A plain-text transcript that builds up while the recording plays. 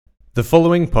The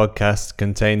following podcast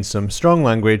contains some strong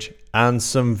language and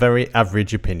some very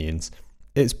average opinions.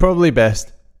 It's probably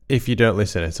best if you don't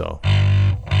listen at all.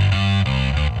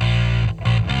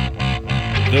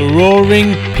 The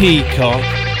Roaring Peacock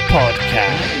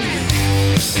Podcast.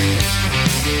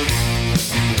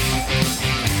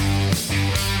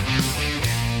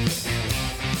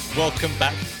 Welcome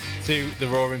back to the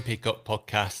Roaring Peacock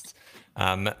Podcast.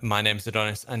 My name's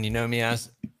Adonis, and you know me as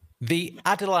the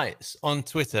Adelites on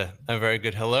Twitter. A very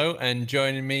good hello, and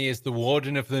joining me is the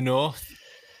Warden of the North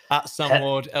at Sam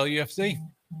Ward LUFC.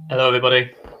 Hello,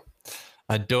 everybody.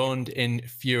 Adorned in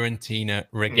Fiorentina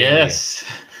regalia. Yes,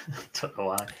 don't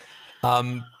know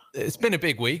why. It's been a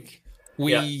big week.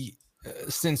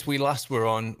 Since we last were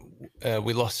on,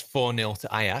 we lost 4-0 to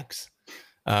Ajax.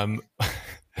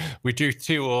 We drew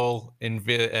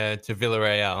 2-2 to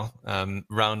Villarreal,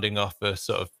 rounding off a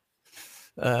sort of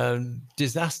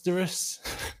disastrous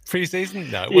preseason.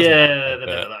 No, it wasn't. Yeah, they're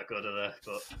never that good, are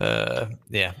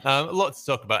they? But a lot to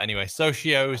talk about anyway.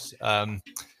 Socios,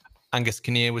 Angus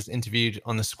Kinnear was interviewed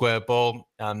on the Square Ball.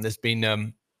 There's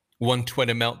been one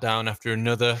Twitter meltdown after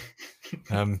another.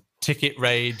 Ticket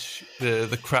rage,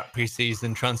 the crap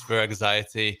preseason, transfer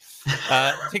anxiety,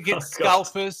 ticket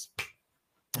scalpers.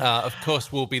 Of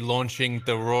course, we'll be launching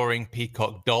the Roaring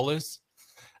Peacock Dollars.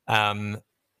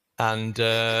 And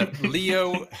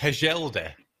Leo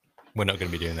Hegelde. We're not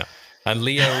going to be doing that. And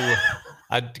Leo,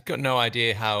 I've got no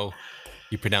idea how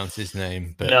you pronounce his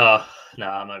name. But no,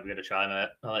 I'm not going to try, mate.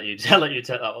 I'll let you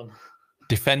take that one.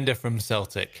 Defender from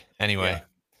Celtic. Anyway.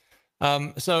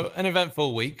 Yeah. So an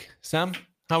eventful week. Sam,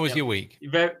 how was your week?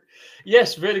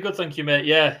 Yes, really good, thank you, mate.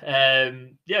 Yeah,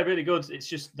 really good. It's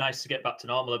just nice to get back to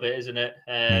normal a bit, isn't it?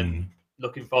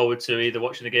 Looking forward to either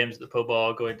watching the games at the pub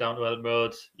or going down to Ellen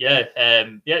Road. Yeah,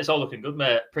 it's all looking good,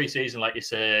 mate. Pre-season, like you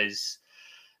say, is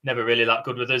never really that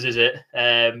good with us, is it?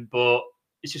 But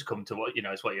it's just come to what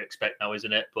it's what you expect now,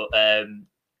 isn't it? But a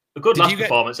good last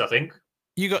performance, I think.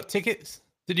 You got tickets?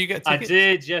 Did you get tickets? I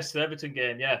did, yes, the Everton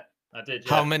game. Yeah, I did.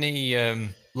 Yeah. How many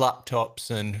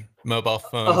laptops and mobile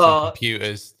phones and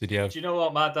computers did you have? Do you know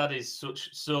what? My dad is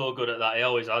so good at that. He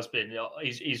always has been.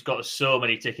 He's got so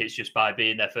many tickets just by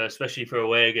being there first, especially for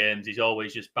away games. He's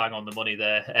always just bang on the money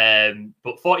there.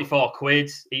 But 44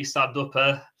 quid, East Stand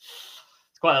Upper.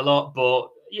 It's quite a lot, but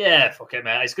yeah, fuck it,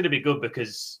 mate. It's going to be good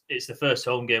because it's the first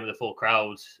home game with a full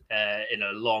crowd in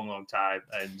a long time,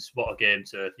 and what a game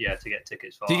to get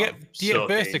tickets for. Do you get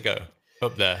vertigo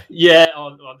up there? Yeah,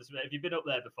 on this. If you've been up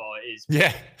there before, it is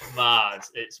mad.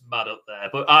 It's mad up there.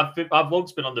 But I've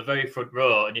once been on the very front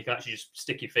row, and you can actually just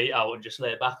stick your feet out and just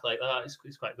lay back like that.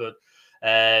 It's quite good.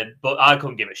 But I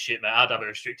couldn't give a shit, mate. I'd have a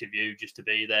restricted view just to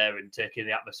be there and take in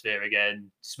the atmosphere again,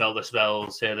 smell the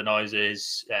smells, hear the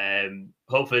noises.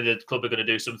 Hopefully the club are going to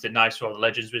do something nice for all the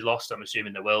legends we've lost. I'm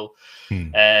assuming they will.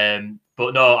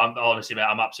 But no, I'm honestly, mate,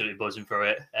 I'm absolutely buzzing for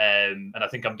it. And I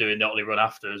think I'm doing the Otley run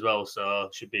after as well, so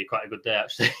it should be quite a good day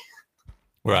actually.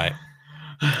 Right.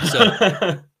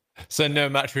 So no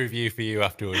match review for you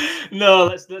afterwards. No,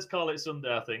 let's call it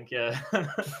Sunday, I think. Yeah.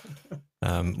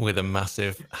 With a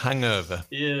massive hangover.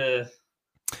 Yeah.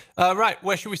 Right,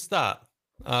 where should we start?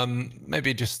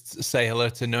 Maybe just say hello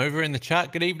to Nova in the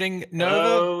chat. Good evening, Nova.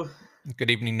 Hello.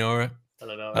 Good evening, Nora.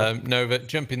 Hello, Nora. Nova,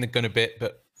 jumping the gun a bit,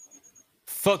 but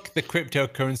fuck the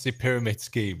cryptocurrency pyramid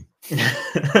scheme.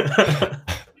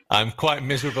 I'm quite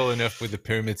miserable enough with the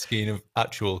pyramid scheme of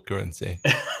actual currency.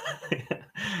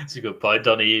 It's a good point,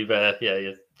 Donny. You've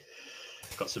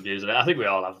got some views on it. I think we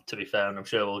all have, to be fair, and I'm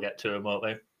sure we'll get to them, won't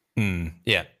we?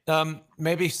 Yeah.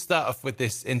 Maybe start off with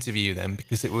this interview then,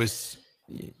 because it was,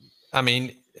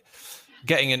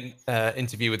 getting an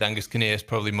interview with Angus Kinnear is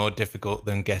probably more difficult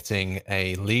than getting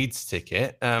a Leeds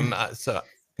ticket. So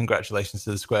congratulations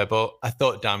to the Square Ball. I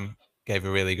thought Dan gave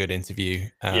a really good interview.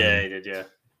 Yeah, he did, yeah.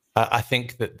 I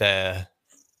think that they're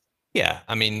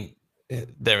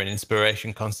an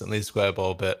inspiration constantly, the Square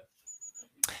Ball, but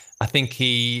I think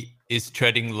he is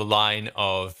treading the line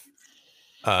of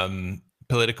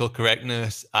political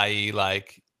correctness, i.e.,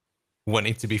 like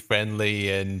wanting to be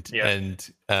friendly and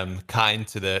kind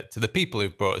to the people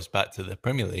who've brought us back to the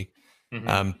Premier League,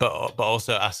 but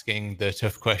also asking the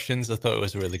tough questions. I thought it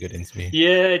was a really good interview.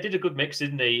 Yeah, he did a good mix,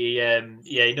 didn't he?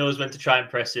 He knows when to try and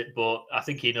press it, but I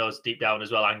think he knows deep down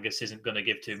as well Angus isn't going to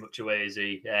give too much away, is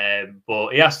he?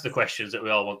 But he asks the questions that we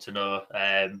all want to know,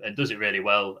 and does it really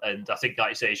well. And I think,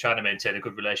 like you say, he's trying to maintain a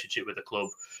good relationship with the club,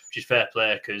 which is fair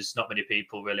play because not many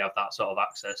people really have that sort of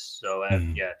access. So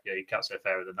you can't say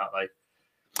fairer than that, like.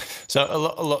 So a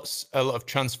lot of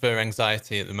transfer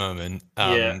anxiety at the moment.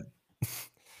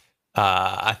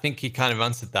 I think he kind of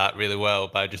answered that really well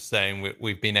by just saying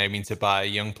we've been aiming to buy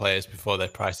young players before their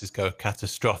prices go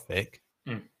catastrophic.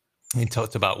 He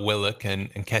talked about Willock and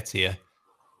Ketia,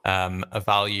 are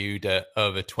valued at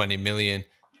over 20 million.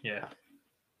 Yeah.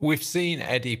 We've seen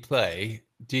Eddie play.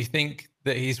 Do you think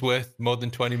that he's worth more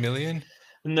than 20 million?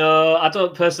 No, I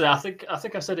don't personally. I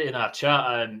think I said it in our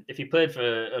chat. If he played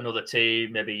for another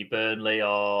team, maybe Burnley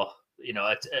or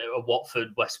a Watford,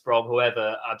 West Brom,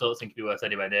 whoever, I don't think he'd be worth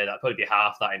anywhere near that. Probably be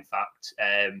half that, in fact.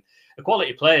 A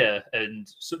quality player and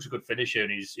such a good finisher,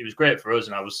 and he was great for us.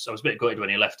 And I was a bit gutted when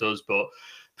he left us, but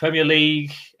Premier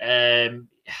League, I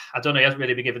don't know. He hasn't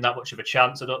really been given that much of a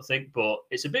chance, I don't think. But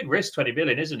it's a big risk, 20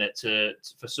 million, isn't it,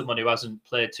 for someone who hasn't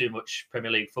played too much Premier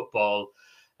League football.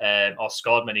 Or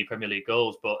scored many Premier League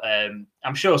goals, but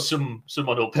I'm sure someone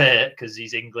will pay it because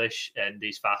he's English and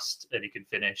he's fast and he can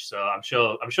finish. So I'm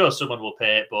sure someone will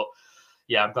pay it. But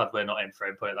yeah, I'm glad we're not in for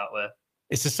him. Put it that way.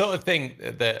 It's the sort of thing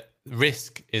that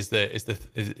risk is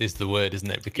the word, isn't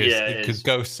it? Because it could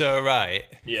go so right.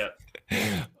 Yeah.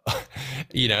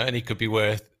 And he could be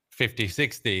worth 50,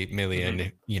 60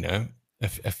 million.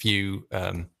 A few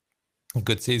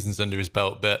good seasons under his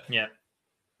belt, but yeah.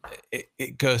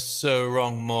 It goes so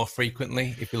wrong more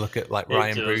frequently if you look at like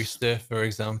Ryan Brewster, for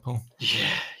example.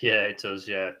 Yeah, it does.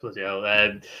 Yeah, bloody hell.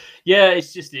 Yeah,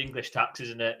 it's just the English tax,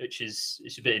 isn't it? It's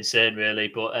a bit insane, really.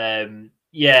 But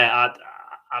yeah,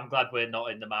 I'm glad we're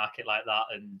not in the market like that,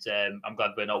 and I'm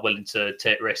glad we're not willing to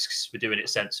take risks. We're doing it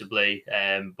sensibly.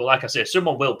 But like I say,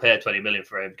 someone will pay 20 million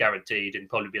for him, guaranteed, and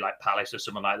probably be like Palace or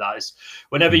someone like that. It's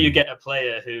whenever you get a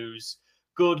player who's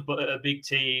good, but at a big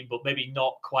team, but maybe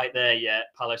not quite there yet,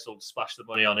 Palace will splash the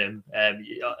money on him.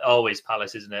 Always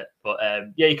Palace, isn't it? But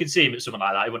yeah, you can see him at someone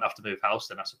like that. He wouldn't have to move house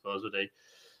then, I suppose, would he?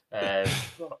 Yeah,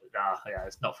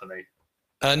 it's not for me.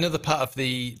 Another part of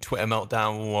the Twitter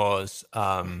meltdown was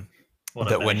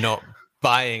that we're not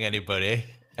buying anybody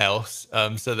else.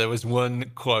 So there was one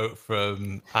quote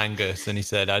from Angus, and he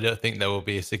said, "I don't think there will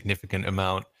be a significant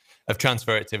amount of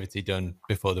transfer activity done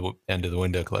before the end of the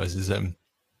window closes."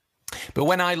 But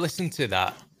when I listened to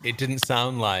that, it didn't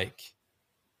sound like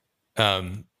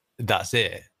that's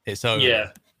it. It's over.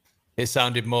 Yeah. It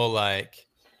sounded more like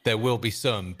there will be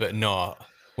some, but not.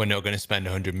 We're not going to spend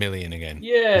 100 million again.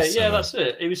 Yeah, that's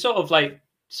it. It was sort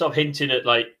of hinting at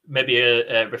like maybe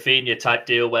a Rafinha type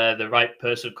deal where the right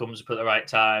person comes up at the right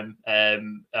time.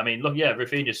 I mean, look, yeah,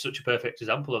 Rafinha is such a perfect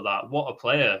example of that. What a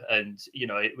player! And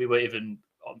we weren't even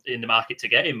in the market to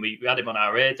get him. We had him on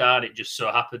our radar, and it just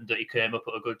so happened that he came up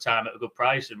at a good time at a good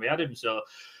price, and we had him. So,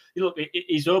 look,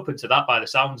 he's open to that by the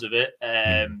sounds of it.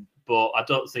 But I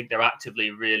don't think they're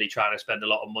actively really trying to spend a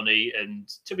lot of money. And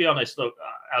to be honest, look,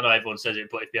 I know everyone says it,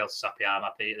 but if Bielsa's happy, I'm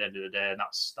happy at the end of the day, and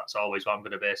that's always what I'm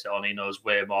going to base it on. He knows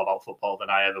way more about football than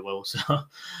I ever will, so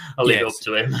I'll leave it up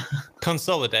to him.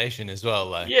 Consolidation as well,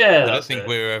 like yeah. I don't think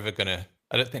we were ever gonna.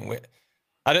 I don't think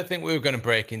we were going to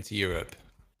break into Europe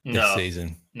this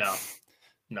season. No,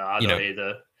 I don't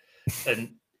either.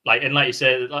 And like you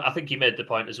said, I think you made the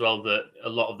point as well that a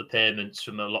lot of the payments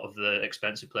from a lot of the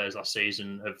expensive players last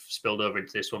season have spilled over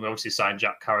into this one. We obviously signed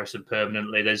Jack Harrison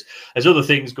permanently. There's other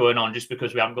things going on. Just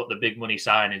because we haven't got the big money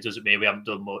signings doesn't mean we haven't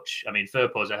done much. I mean,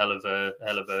 Firpo's a hell of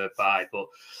a buy, but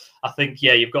I think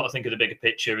you've got to think of the bigger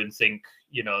picture and think,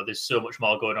 there's so much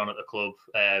more going on at the club.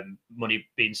 Money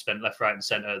being spent left, right, and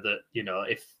centre. That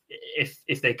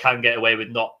if they can get away with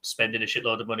not spending a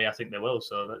shitload of money, I think they will.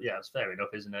 So it's fair enough,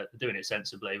 isn't it? They're doing it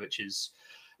sensibly, which is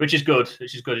good.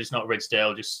 It's not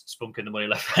Ridsdale just spunking the money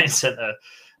left, right, and centre.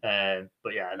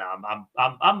 But yeah, no,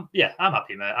 I'm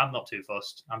happy, mate. I'm not too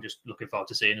fussed. I'm just looking forward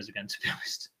to seeing us again, to be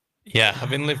honest. Yeah,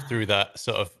 having lived through that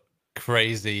sort of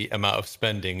crazy amount of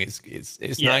spending,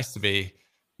 it's nice to be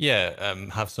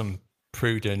have some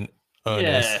prudent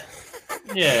owners.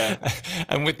 Yeah.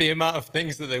 And with the amount of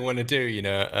things that they want to do,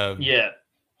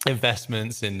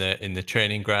 investments in the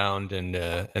training ground and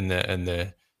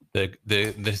the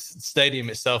stadium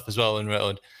itself as well in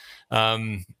Rutland.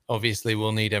 Obviously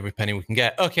we'll need every penny we can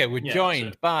get. Okay, we're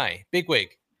joined by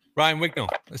Bigwig Ryan Wignall.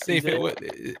 Let's see if it works.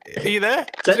 Are you there?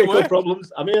 Technical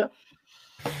problems. I'm here.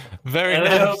 Very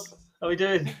nice. How are we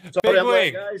doing? Sorry, I'm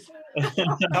late, guys.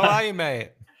 How are you,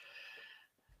 mate?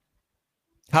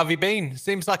 How have you been?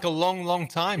 Seems like a long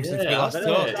time since we last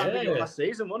talked. Last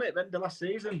season, wasn't it? Then the last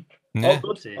season. Yeah.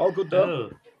 All good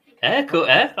though. Haircut,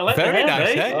 I like very the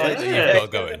nice hair, haircut that you've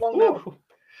got going.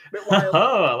 Bit wild.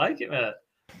 Oh, I like it, mate.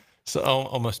 So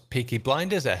almost Peaky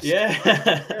Blinders-esque.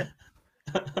 Yeah.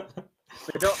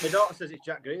 My daughter says it's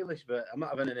Jack Grealish, but I'm not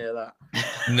having any of that.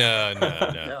 No.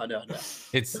 No.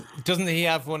 Doesn't he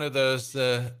have one of those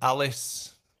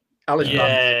Alice Alice Bands.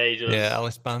 Yeah, he does. Yeah,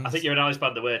 Alice Bands. I think you're an Alice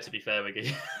Band away, to be fair,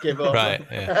 Wiggy. Give up. Right.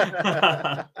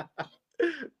 Yeah.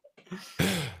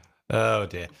 Oh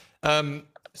dear.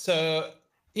 So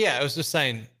yeah, I was just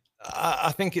saying,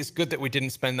 I think it's good that we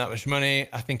didn't spend that much money.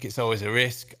 I think it's always a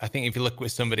risk. I think if you look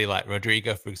with somebody like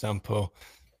Rodrigo, for example,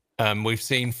 we've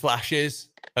seen flashes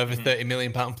of a £30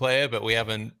 million player, but we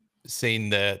haven't seen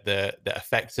the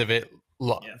effects of it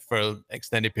for an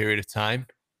extended period of time.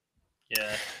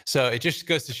 Yeah. So it just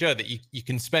goes to show that you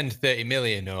can spend 30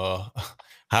 million or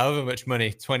however much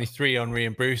money, 23 on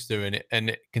Rhian Brewster, and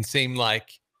it can seem like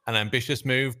an ambitious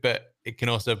move, but it can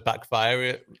also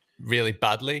backfire really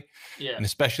badly. Yeah. And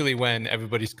especially when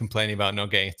everybody's complaining about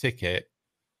not getting a ticket,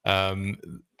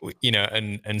 you know,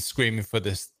 and screaming for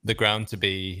the ground to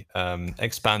be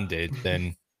expanded,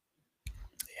 then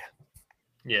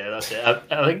yeah, that's it.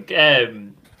 I think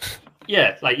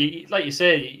yeah, like you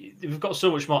say, we've got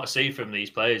so much more to see from these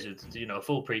players. You know, a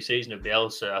full preseason of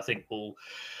Bielsa, I think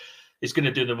it's going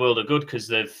to do the world a good, because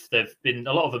they've been,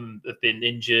 a lot of them have been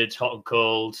injured, hot and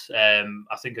cold. I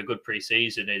think a good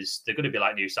preseason they're going to be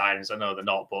like new signings. I know they're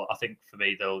not, but I think for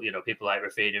me, they'll, you know, people like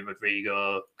Rafinha,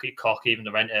 Rodrigo, Koch, even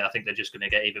the renter, I think they're just going to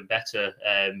get even better.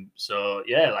 So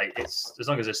yeah, like it's, as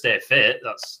long as they stay fit,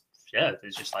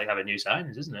 it's just like having new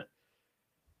signings, isn't it?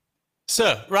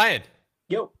 So Ryan,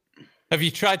 Yo, have you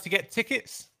tried to get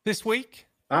tickets this week?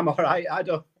 I'm all right. I've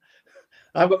got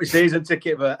my season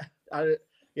ticket, but I'd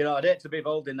hate to be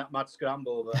involved in that mad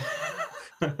scramble.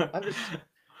 But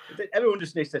everyone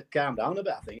just needs to calm down a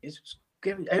bit. I think it's just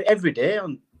every day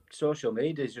on social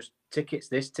media is just tickets.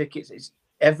 It's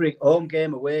every home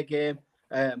game, away game.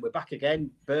 We're back again.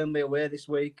 Burnley away this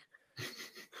week.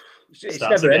 It's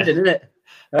never ending, isn't it?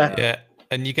 Yeah,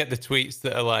 and you get the tweets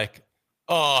that are like,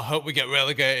 "Oh, I hope we get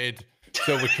relegated."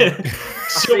 So we can.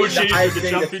 I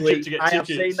have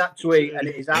seen that tweet, and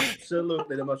it is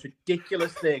absolutely the most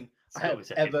ridiculous thing I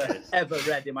have ever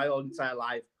read in my whole entire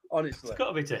life. Honestly, it's got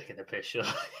to be taking a piss.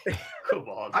 Come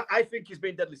on. I think he's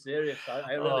been deadly serious.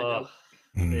 I really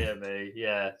do. Yeah, me.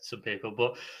 Yeah, some people,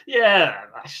 but yeah,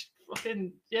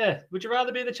 fucking yeah. Would you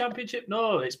rather be in the Championship?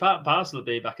 No, it's part and parcel of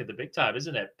being back in the big time,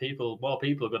 isn't it? More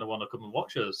people are going to want to come and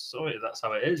watch us. Sorry, that's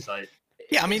how it is. Like,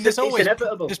 yeah, I mean, there's always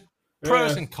inevitable. There's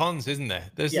pros and cons, isn't there?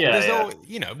 There's always,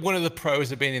 you know, one of the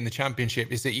pros of being in the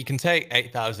Championship is that you can take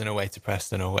 8,000 away to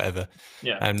Preston or whatever.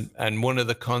 Yeah. And one of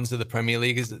the cons of the Premier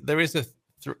League is that there is a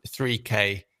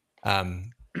 3K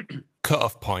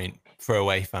cut-off point for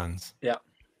away fans. Yeah.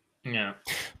 Yeah.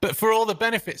 But for all the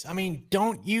benefits, I mean,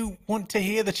 don't you want to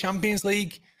hear the Champions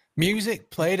League music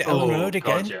played at Ellen Road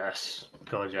again?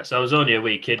 God, yes. I was only a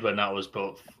wee kid when that was,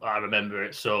 but I remember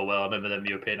it so well. I remember them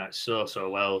European nights so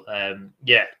well.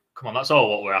 Yeah, come on, that's all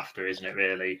what we're after, isn't it,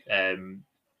 really? And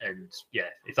yeah,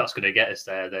 if that's going to get us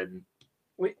there, then...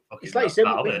 It's like you said,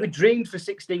 we dreamed for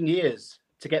 16 years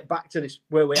to get back to this,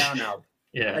 where we are now.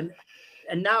 Yeah.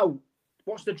 And now,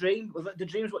 what's the dream? Well, the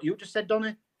dream's what you just said,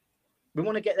 Donny. We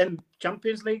want to get them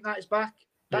Champions League nights back.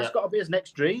 That's got to be his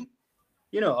next dream,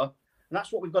 you know, and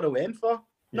that's what we've got to aim for.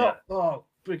 Not,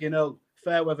 frigging hell,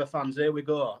 fair weather fans, here we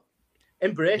go.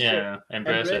 Embrace it. Yeah,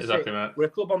 embrace it, exactly right. We're a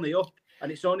club on the up,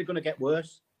 and it's only going to get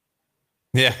worse.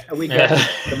 Yeah. And we get,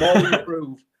 the more we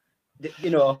improve,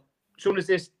 you know, as soon as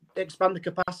this expand the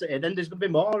capacity, then there's going to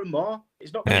be more and more.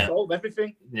 It's not going to solve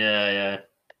everything. Yeah,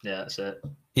 that's it.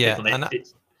 Yeah, and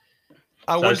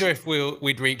I wonder if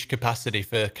we'd reach capacity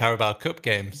for Carabao Cup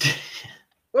games.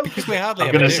 Well, because we hardly I'm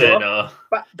ever going to say do. no.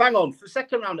 Bang on, for the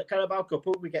second round at Carabao Cup,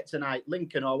 who we get tonight,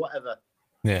 Lincoln or whatever.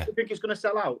 Yeah. Do you think it's going to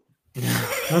sell out?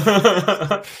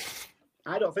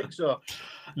 I don't think so.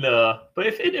 No, but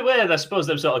if in a way, I suppose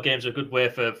them sort of games are a good way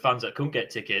for fans that couldn't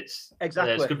get tickets.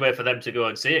 Exactly. It's a good way for them to go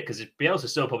and see it, because Bielsa's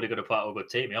still probably going to put out a good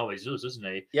team. He always does, doesn't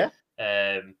he? Yeah.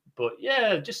 But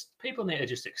yeah, just people need to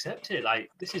just accept it. Like,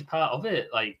 this is part of it.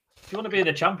 Like, if you want to be in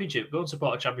the Championship, go and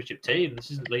support a Championship team. This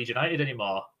isn't Leeds United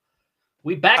anymore.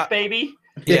 We back, baby.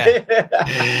 Yeah.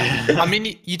 I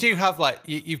mean, you do have, like,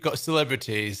 you've got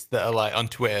celebrities that are like on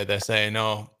Twitter, they're saying,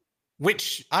 "Oh,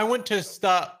 which I want to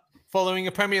start following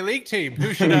a Premier League team.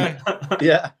 Who should I?"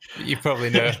 Yeah. You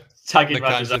probably know Tagging the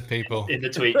kinds of people in the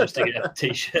tweet just to get a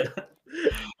t-shirt.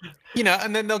 You know,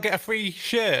 and then they'll get a free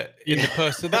shirt in the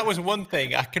post. So that was one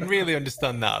thing. I can really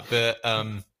understand that.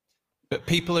 But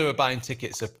people who are buying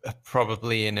tickets are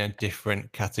probably in a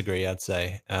different category, I'd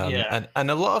say. And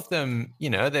a lot of them, you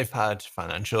know, they've had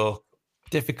financial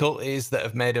difficulties that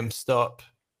have made them stop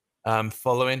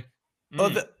following.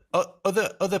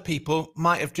 Other people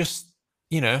might have just,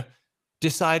 you know,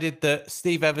 decided that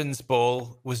Steve Evans'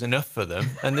 ball was enough for them,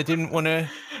 and they didn't want to,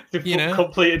 you know,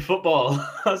 completed football.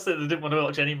 That's it. They didn't want to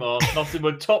watch anymore. Nothing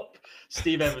but top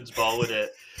Steve Evans ball with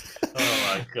it.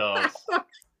 Oh my god.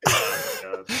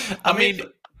 I mean,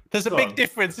 there's a big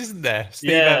difference, isn't there?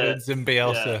 Steve Evans and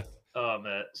Bielsa. Yeah. Oh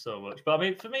mate, so much. But I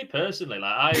mean, for me personally,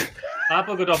 like I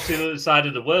buggered off to the other side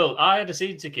of the world. I had a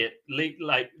season ticket,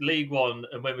 League One,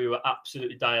 and when we were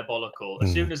absolutely diabolical.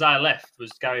 As soon as I left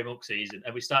was Gary Monk's season,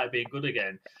 and we started being good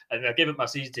again. And I gave up my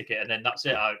season ticket, and then that's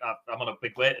it. I'm on a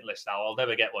big waiting list now. I'll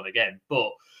never get one again.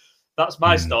 But that's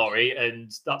my story, and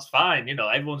that's fine. You know,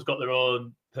 everyone's got their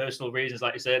own personal reasons,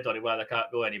 like you said, Donny, why they can't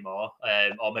go anymore,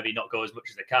 or maybe not go as much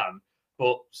as they can.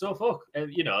 But so fuck,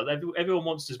 you know, everyone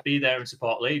wants to be there and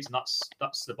support Leeds, and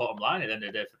that's the bottom line at the end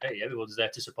of the day for me. Everyone's there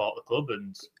to support the club,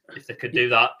 and if they could do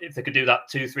that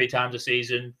 2-3 times a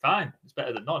season, fine. It's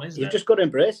better than none, isn't it? You've just got to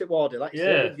embrace it, Wardy. Like you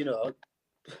said, you know,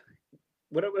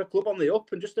 we're a club on the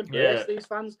up, and just embrace these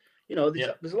fans. You know,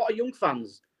 there's a lot of young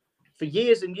fans. For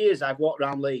years and years, I've walked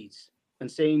around Leeds and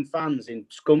seen fans in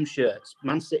Scum shirts,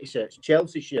 Man City shirts,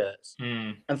 Chelsea shirts,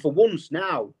 and for once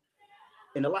now,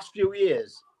 in the last few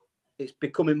years, it's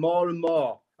becoming more and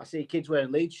more. I see kids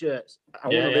wearing Leeds shirts. I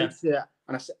want a Leeds shirt.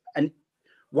 And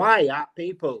why aren't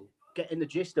people getting the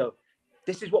gist of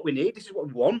this is what we need? This is what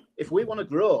we want. If we want to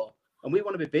grow and we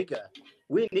want to be bigger,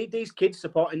 we need these kids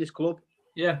supporting this club.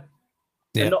 Yeah.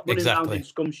 And not running around in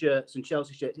Scum shirts and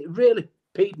Chelsea shirts. It really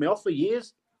peed me off for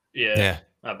years. Yeah.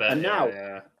 I bet. And now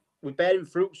we're bearing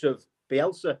fruits of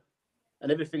Bielsa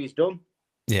and everything he's done.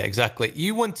 Yeah, exactly.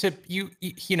 You want to,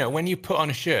 you know, when you put on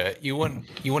a shirt, you want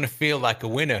to feel like a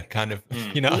winner, kind of.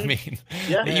 You know what I mean?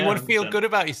 Yeah. You want to feel good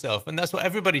about yourself, and that's what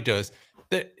everybody does.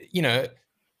 That, you know,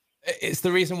 it's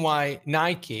the reason why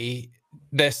Nike,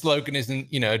 their slogan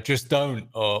isn't, you know, just don't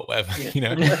or whatever. You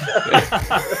know,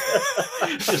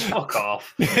 just fuck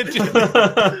off.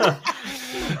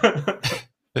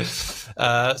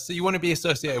 So you want to be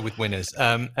associated with winners,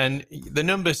 and the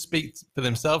numbers speak for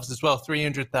themselves as well.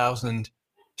 300,000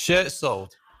 shirts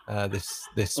sold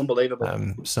this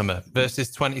unbelievable summer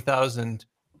versus 20,000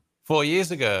 4 years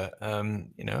ago.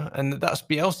 You know, and that's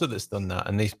Bielsa that's done that,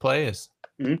 and these players,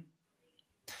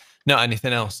 not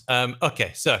anything else.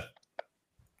 Okay, so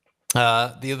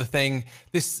the other thing,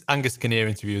 this Angus Kinnear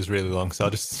interview is really long, so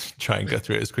I'll just try and go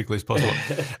through it as quickly as possible.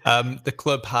 The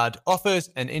club had offers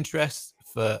and interests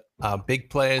for our big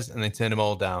players, and they turned them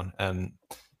all down.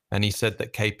 And he said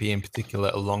that KP in particular,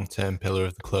 a long-term pillar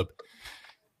of the club.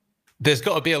 There's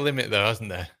got to be a limit, though, hasn't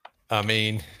there? I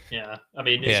mean,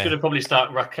 it's going to probably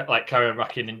start carrying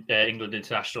racking England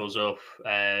internationals up.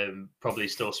 Probably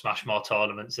still smash more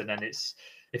tournaments, and then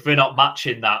if we're not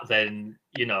matching that, then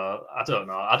you know, I don't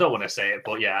know. I don't want to say it,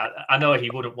 but yeah, I know he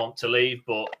wouldn't want to leave,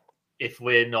 but if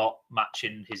we're not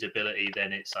matching his ability,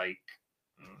 then it's like.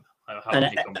 How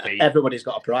can you compete? Everybody's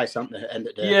got a price, haven't they? At the end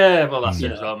of the day. Yeah, well, that's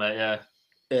it as well, mate.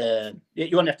 Yeah.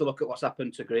 You only have to look at what's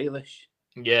happened to Grealish.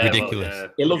 Yeah, ridiculous. Well,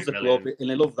 he loves the club, and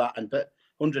he loved that. But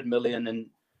 100 million, and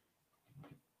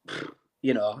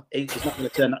you know, he's not going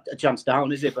to turn a chance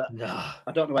down, is he? But no,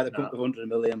 I don't know why they come up with 100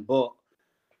 million, but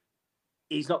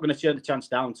he's not going to turn a chance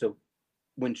down to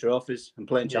win trophies and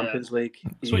play in Champions League.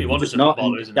 That's what you want as a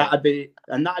footballer, isn't it? That'd be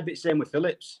the same with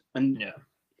Phillips. And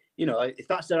you know, if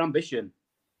that's their ambition,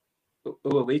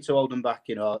 who are we to hold them back?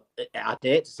 You know, I'd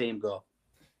hate to see him go.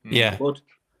 Yeah.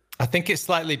 I think it's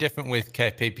slightly different with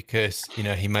KP because, you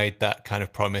know, he made that kind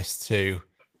of promise to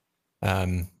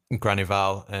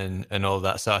Granival and all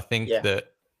that. So I think that,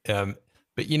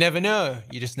 but you never know.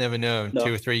 You just never know. In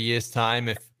 2 or 3 years' time,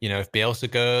 if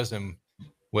Bielsa goes and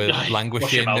we're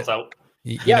languishing,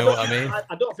 you know what I mean?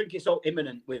 I don't think it's all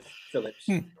imminent with Phillips.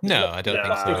 No, I don't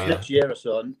think so. Next year or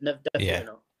so. Definitely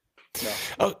not. No.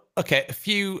 Oh, okay. A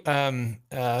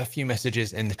few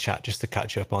messages in the chat just to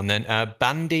catch up on then.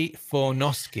 Bandy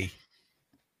Fornoski.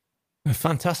 A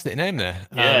fantastic name there.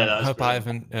 Yeah, hope I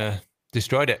haven't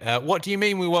destroyed it. What do you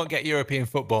mean we won't get European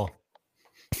football?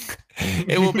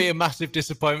 It will be a massive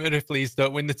disappointment if Leeds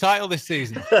don't win the title this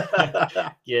season.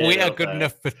 We are good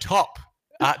enough for top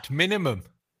at minimum.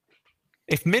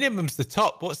 If minimum's the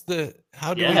top,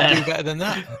 how do we do better than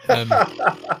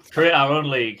that? Create our own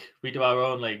league. We do our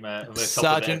own league, mate. And we're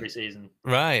top of it every season.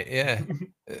 Right, yeah.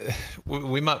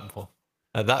 We might,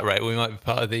 at that rate, we might be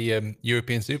part of the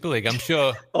European Super League. I'm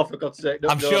sure. Oh, for God's sake.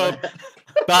 I'm sure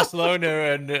Barcelona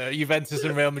and Juventus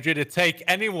and Real Madrid would take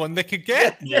anyone they could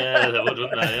get. Yeah, they would,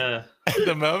 wouldn't they? Yeah. At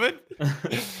the moment.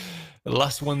 The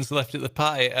last one's left at the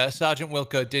party. Sergeant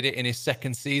Wilco did it in his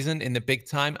second season in the big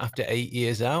time after 8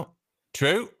 years out.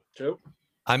 True.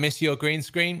 I miss your green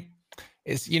screen.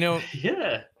 It's, you know,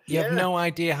 you have no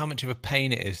idea how much of a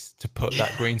pain it is to put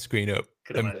that green screen up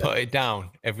and put it down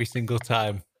every single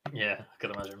time. Yeah, I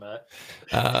can imagine, mate.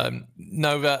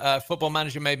 Football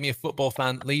Manager made me a football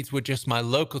fan. Leeds were just my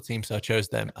local team, so I chose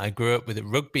them. I grew up with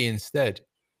rugby instead.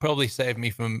 Probably saved me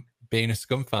from being a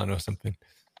Scum fan or something.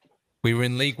 We were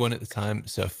in League One at the time,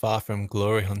 so far from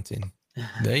glory hunting.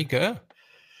 There you go.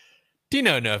 Do you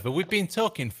know, Nova? We've been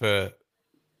talking for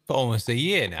almost a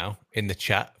year now in the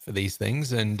chat for these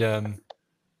things, and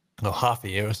or half a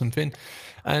year or something.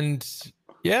 And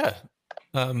yeah,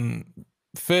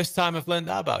 first time I've learned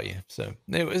that about you. So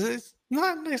it's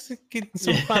nice getting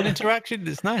some fun interaction.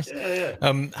 It's nice. Yeah.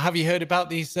 Have you heard about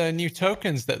these new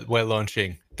tokens that we're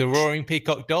launching? The Roaring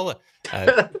Peacock Dollar.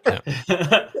 No.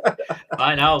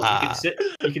 By now,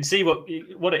 you can see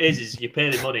what it is you pay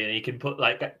the money and you can put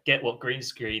get what green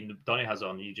screen Donny has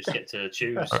on. You just get to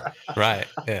choose. Right.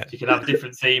 Yeah. You can have a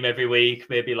different theme every week,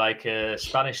 maybe like a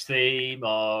Spanish theme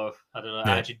or I don't know,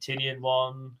 Argentinian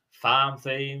one, farm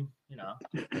theme. You know,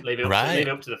 leave it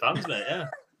up to the fans, mate. Yeah.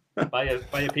 Buy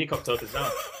your Peacock tokens now.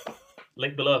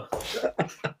 Link below.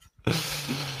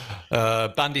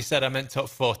 Bandy said I meant top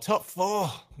 4. Top 4.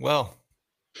 Well,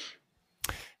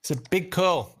 it's a big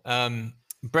call.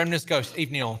 Bremner's Ghost,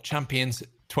 evening all champions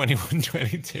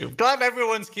 21-22. Glad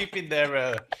everyone's keeping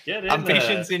their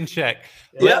ambitions in check.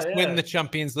 Let's win the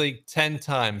Champions League 10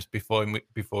 times before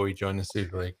we join the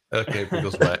Super League. Okay,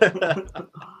 Bigglesway.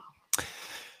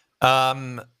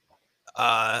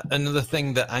 Another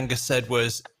thing that Angus said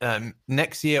was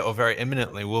next year or very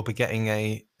imminently we'll be getting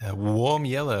a warm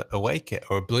yellow away kit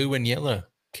or a blue and yellow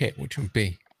kit, which would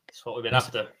be. That's what we've been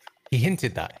after. He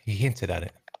hinted at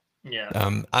it. Yeah.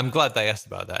 I'm glad they asked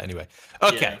about that anyway.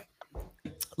 Okay.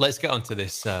 Yeah. Let's get on to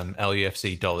this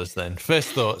LUFC dollars then. First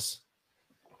thoughts.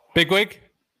 Bigwig,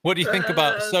 what do you think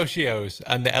about Socios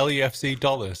and the LUFC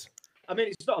dollars? I mean,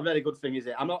 it's not a very good thing, is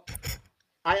it? I am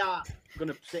going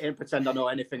to sit here and pretend I know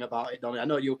anything about it, Donny. I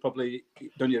know you've probably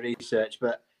done your research,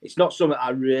 but it's not something I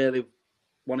really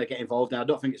want to get involved in. I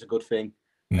don't think it's a good thing.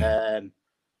 I'd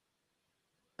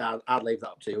leave that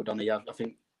up to you, Donny. I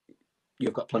think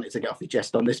you've got plenty to get off your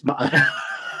chest on this matter.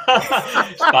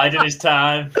 It's biding his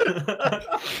time.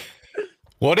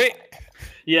 What it?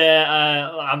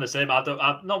 Yeah, I'm the same.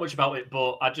 I'm not much about it,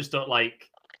 but I just don't like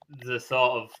the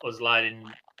thought of us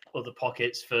lining other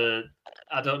pockets for.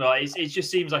 I don't know. It just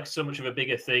seems like so much of a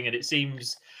bigger thing, and it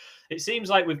seems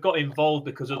like we've got involved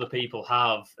because other people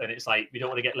have, and it's like we don't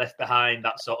want to get left behind.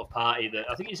 That sort of party. That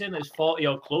I think you're saying there's 40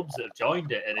 odd clubs that have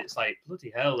joined it, and it's like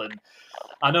bloody hell. And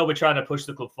I know we're trying to push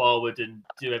the club forward and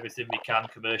do everything we can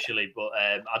commercially, but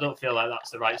I don't feel like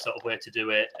that's the right sort of way to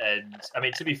do it. And I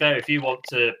mean, to be fair, if you want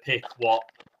to pick what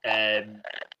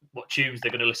tunes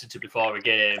they're going to listen to before a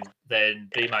game, then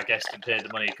be my guest and pay the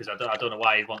money, because I don't know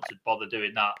why you'd want to bother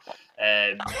doing that.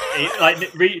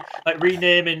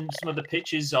 Renaming some of the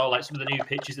pitches or like some of the new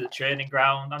pitches at the training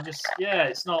ground.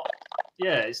 It's not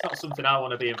something I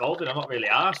want to be involved in. I'm not really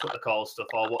asked what they call stuff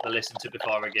or what they listen to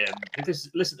before a game. Because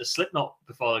listen to Slipknot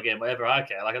before a game, whatever I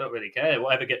care. Like I don't really care,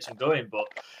 whatever gets them going. But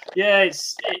yeah, it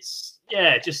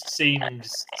just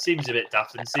seems a bit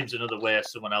daft and seems another way of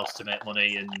someone else to make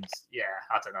money. And yeah,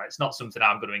 I don't know. It's not something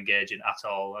I'm going to engage in at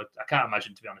all. I can't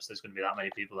imagine, to be honest, there's going to be that many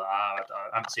people that are.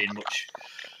 I haven't seen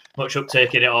much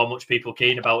uptake in it or much people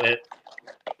keen about it.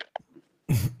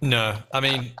 No, I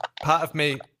mean, part of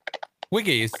me,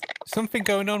 Wiggy, is something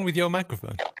going on with your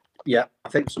microphone? Yeah, I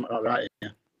think something like that. Yeah.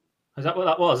 Is that what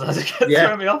that was? That's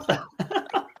throwing me off there.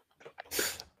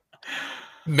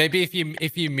 Maybe if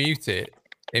you mute it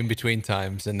in between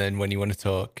times, and then when you want to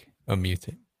talk, unmute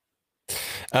it.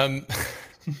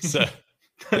 So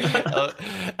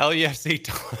LUFC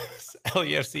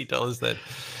dollars then.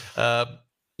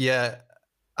 Yeah,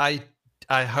 I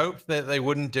hope that they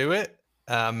wouldn't do it.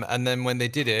 And then when they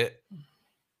did it,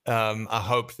 I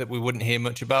hoped that we wouldn't hear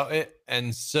much about it.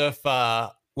 And so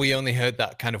far, we only heard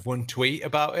that kind of one tweet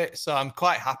about it. So I'm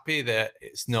quite happy that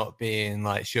it's not being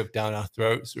like shoved down our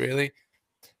throats, really.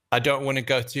 I don't want to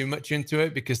go too much into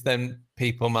it, because then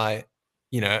people might,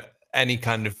 any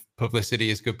kind of publicity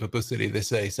is good publicity, they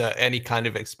say. So any kind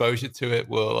of exposure to it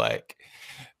will like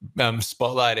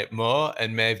spotlight it more,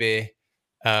 and maybe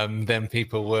then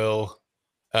people will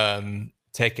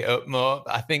take it up more.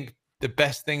 I think the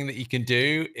best thing that you can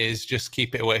do is just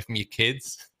keep it away from your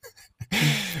kids.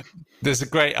 There's a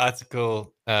great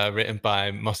article written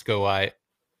by Moscow White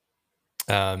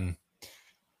and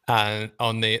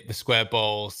on the Square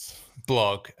Balls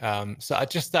blog. So I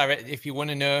just direct, if you want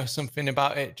to know something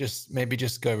about it, just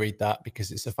go read that,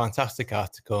 because it's a fantastic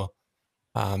article.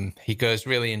 He goes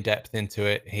really in depth into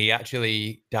it. He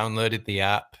actually downloaded the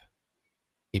app.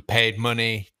 He paid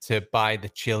money to buy the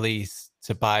chilies,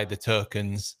 to buy the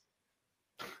tokens.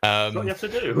 That's what you have to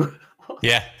do.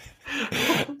 Yeah.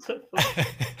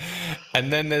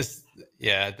 And then there's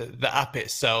the app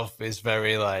itself is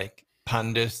very like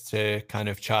panders to kind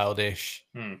of childish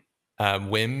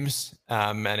whims,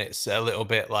 and it's a little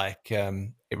bit like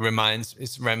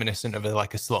it's reminiscent of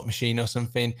like a slot machine or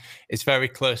something. It's very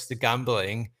close to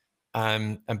gambling,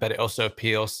 but it also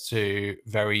appeals to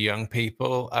very young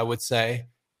people, I would say.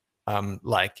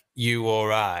 Like you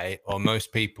or I or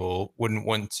most people wouldn't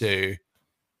want to,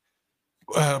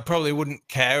 probably wouldn't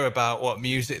care about what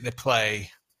music they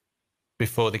play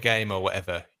before the game or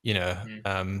whatever, you know.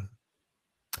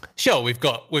 Sure, we've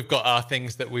got our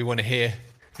things that we want to hear.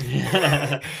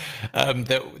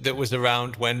 That was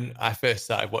around when I first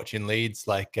started watching Leeds,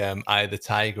 like Eye of the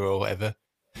Tiger or whatever.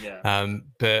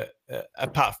 But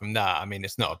apart from that, I mean,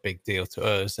 it's not a big deal to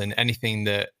us, and anything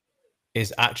that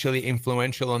is actually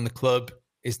influential on the club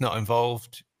is not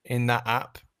involved in that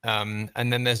app. And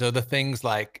then there's other things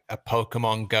like a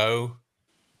Pokemon Go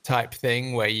type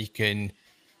thing where you can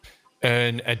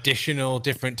earn additional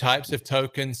different types of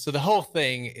tokens. So the whole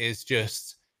thing is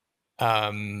just,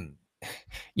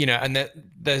 you know, and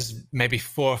there's maybe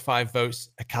 4 or 5 votes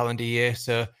a calendar year.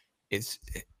 So it's,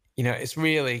 you know, it's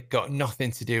really got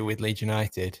nothing to do with Leeds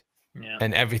United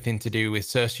and everything to do with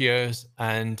Socios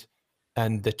and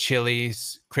the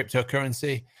Chile's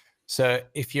cryptocurrency. So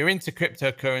if you're into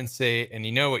cryptocurrency and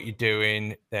you know what you're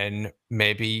doing, then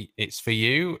maybe it's for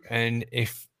you. And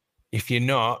if you're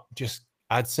not,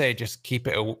 I'd say just keep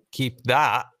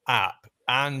that app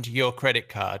and your credit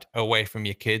card away from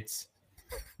your kids.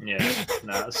 Yeah,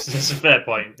 no, it's a fair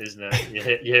point, isn't it? You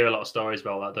hear a lot of stories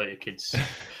about that, don't you? Kids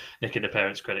nicking their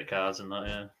parents' credit cards and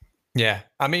that. Yeah,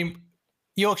 I mean,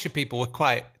 Yorkshire people were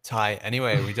quite tight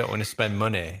anyway. We don't want to spend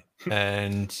money,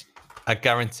 and I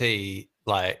guarantee,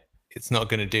 like, it's not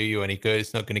going to do you any good.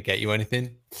 It's not going to get you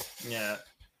anything. Yeah.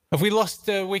 Have we lost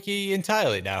Wiki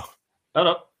entirely now? Oh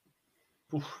no.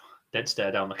 Oof, dead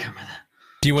stare down the camera there.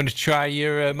 Do you want to try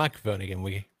your microphone again,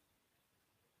 Wiki?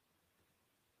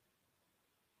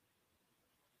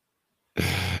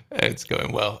 It's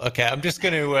going well. Okay, I'm just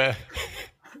going to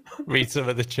read some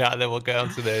of the chat, then we'll go on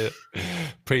to the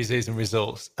preseason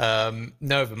results.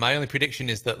 Nova, my only prediction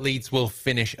is that Leeds will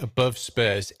finish above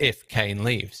Spurs if Kane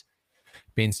leaves.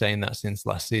 Been saying that since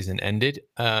last season ended.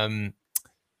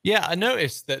 Yeah, I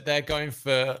noticed that they're going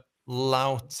for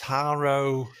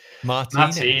Lautaro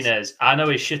Martinez. I know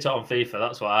he's shit on FIFA.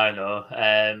 That's what I know.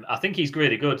 I think he's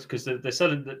really good because they're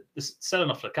selling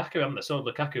off Lukaku. Haven't they? Sold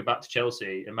Lukaku back to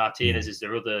Chelsea, and Martinez is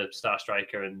their other star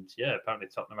striker. And yeah, apparently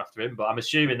Tottenham after him. But I'm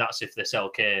assuming that's if they sell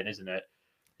Kane, isn't it?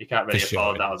 You can't really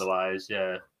afford that otherwise.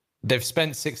 Yeah, they've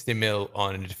spent 60 mil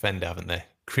on a defender, haven't they?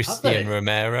 Christian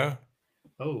Romero.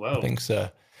 Oh wow, I think so.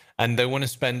 And they want to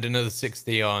spend another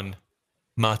 60 on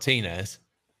Martinez.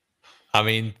 I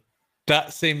mean,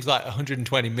 that seems like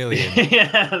 120 million.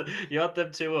 Yeah, you add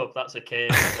them two up, that's a Kane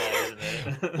there,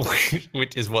 isn't it?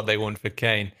 Which is what they want for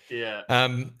Kane. Yeah.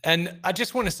 And I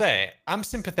just want to say, I'm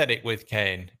sympathetic with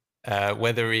Kane,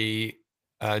 whether he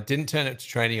didn't turn up to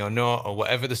training or not, or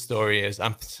whatever the story is.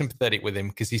 I'm sympathetic with him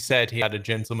because he said he had a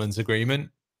gentleman's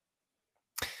agreement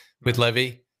with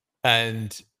Levy.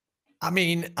 And I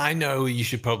mean, I know you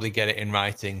should probably get it in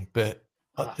writing, but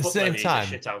at the same time,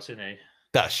 shithouse, isn't he?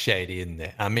 That's shady, isn't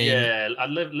it? I mean, yeah,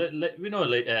 we know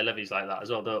Levy's like that as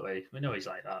well, don't we? We know he's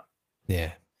like that.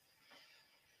 Yeah.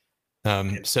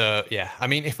 So yeah, I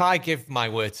mean, if I give my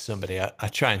word to somebody, I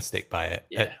try and stick by it.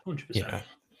 Yeah, 100%. You know.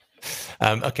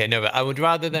 Okay, no, but I would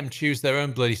rather them choose their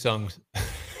own bloody songs.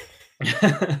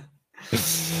 Yeah,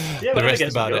 the rest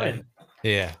about it.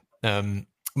 Yeah.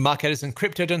 Mark Edison,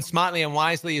 crypto done smartly and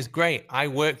wisely is great. I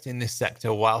worked in this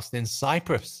sector whilst in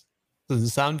Cyprus. Doesn't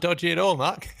sound dodgy at all,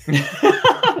 Mark.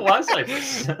 Why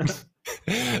Cyprus?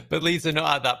 But Leeds are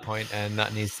not at that point, and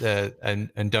that needs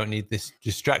and don't need this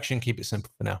distraction. Keep it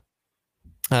simple for now.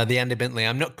 The Andy Bentley,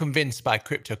 I'm not convinced by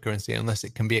cryptocurrency unless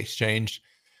it can be exchanged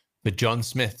for John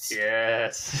Smiths.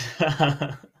 Yes.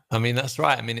 I mean, that's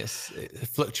right. I mean, it's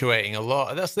fluctuating a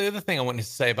lot. That's the other thing I wanted to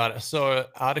say about it. I saw an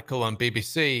article on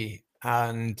BBC,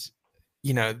 and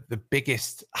you know, the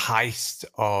biggest heist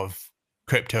of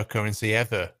cryptocurrency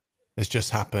ever has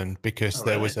just happened because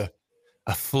there was a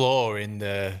flaw in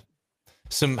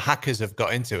some hackers have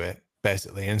got into it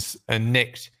basically and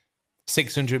nicked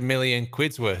 600 million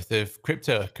quid's worth of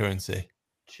cryptocurrency.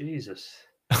 Jesus.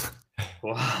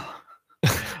 Wow.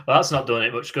 Well, that's not doing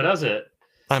it much good, has it?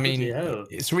 I mean,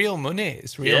 it's real money.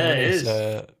 It's real money. It is.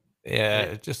 So,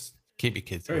 just keep your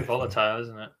kids. Very volatile,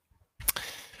 isn't it?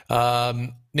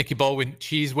 Nicky Baldwin,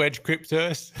 cheese wedge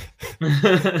cryptos.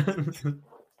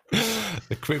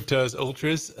 The cryptos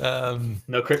ultras.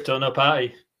 No crypto, no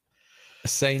party.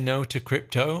 Say no to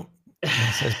crypto.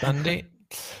 says Bandy.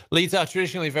 Leeds are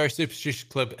traditionally a very superstitious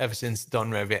club ever since Don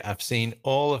Revie. I've seen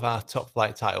all of our top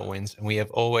flight title wins, and we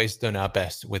have always done our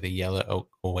best with a yellow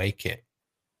away kit.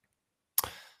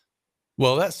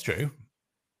 Well, that's true.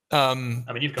 I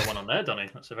mean, you've got one on there, Donny.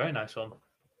 That's a very nice one.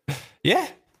 Yeah,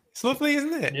 it's lovely,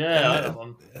 isn't it? Yeah, I like that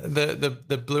one.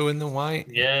 The blue and the white.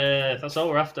 Yeah, that's all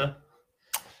we're after.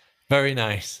 Very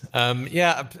nice.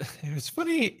 Yeah, it was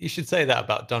funny you should say that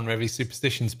about Don Revie's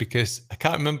superstitions, because I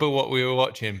can't remember what we were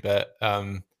watching, but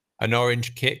an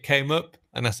orange kit came up,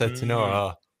 and I said to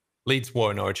Noah, Leeds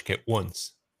wore an orange kit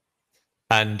once,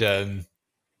 and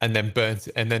then burnt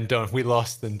it, and then we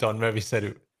lost, and Don Revie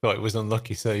said thought it was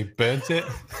unlucky, so he burnt it.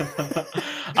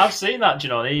 I've seen that,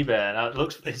 on eBay,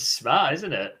 and it's smart,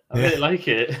 isn't it? I really like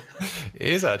it. It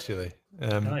is, actually.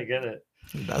 I get it.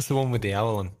 That's the one with the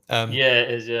owl on. Yeah,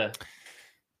 it is, yeah.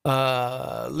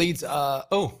 Leeds are...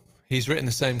 Oh, he's written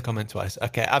the same comment twice.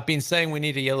 Okay, I've been saying we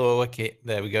need a yellow away kit.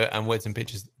 There we go. And words and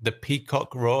pictures. The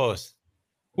Peacock Roars.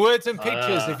 Words and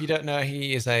pictures. If you don't know,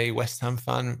 he is a West Ham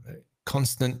fan.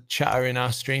 Constant chatter in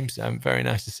our streams. Very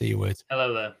nice to see you, Words.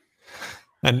 Hello there.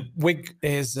 And Wig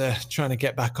is trying to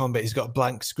get back on, but he's got a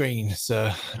blank screen.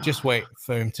 So just wait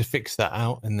for him to fix that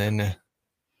out. And then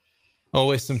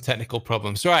always some technical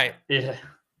problems. Right. Yeah.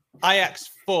 Ajax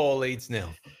 4, Leeds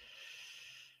 0.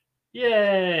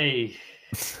 Yay.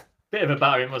 Bit of a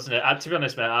battering, wasn't it? To be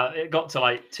honest, mate, it got to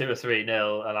like 2 or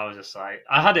 3-0, and I was just like,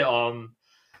 I had it on,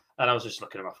 and I was just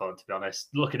looking at my phone, to be honest,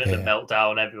 looking at the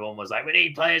meltdown. Everyone was like, we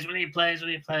need players.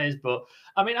 But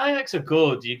I mean, Ajax are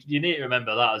good. You need to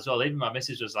remember that as well. Even my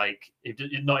missus was like, if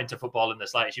you're not into football in the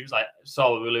slightest, she was like,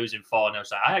 so we were losing 4, and I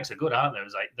was like, Ajax are good, aren't they? I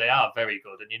was like, they are very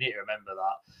good, and you need to remember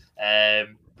that.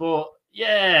 But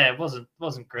yeah, it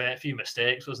wasn't great. A few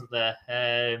mistakes, wasn't there?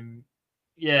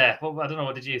 Yeah, well, I don't know.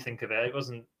 What did you think of it? It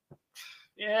wasn't.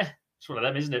 Yeah, it's one of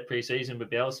them, isn't it? Pre-season with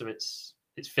Bielsa, it's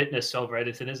fitness over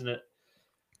anything, isn't it?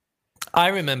 I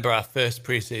remember our first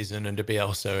pre-season under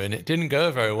Bielsa, and it didn't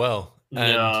go very well.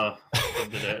 No,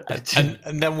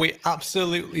 and then we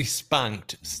absolutely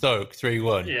spanked Stoke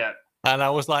 3-1. Yeah. And I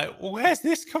was like, where's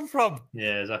this come from?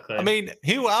 Yeah, exactly. I mean,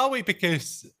 who are we?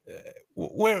 Because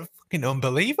we're fucking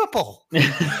unbelievable.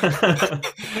 Yeah.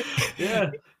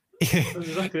 That's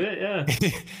exactly it,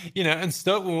 yeah. And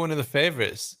Stoke were one of the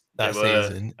favourites that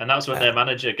season. And that's when their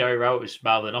manager, Gary Rowett, was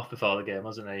mouthing off before the game,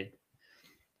 wasn't he?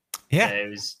 Yeah. It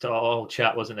was all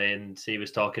chat, wasn't he? And he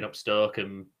was talking up Stoke,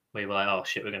 and we were like, oh,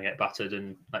 shit, we're going to get battered.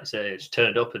 And like I say, it's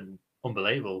turned up, and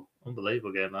unbelievable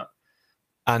game, that.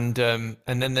 And then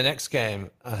the next game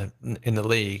in the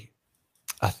league,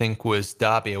 I think, was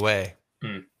Derby away.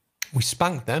 We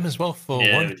spanked them as well 4-1.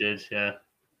 Yeah, we did, yeah.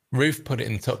 Roof put it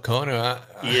in the top corner.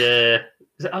 Yeah.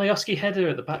 Is it Alioski header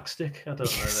at the back stick? I don't know.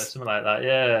 Something like that.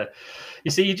 Yeah.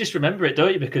 You see, you just remember it,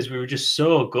 don't you? Because we were just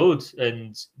so good,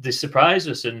 and they surprised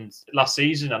us. And last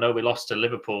season, I know we lost to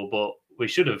Liverpool, but we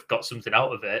should have got something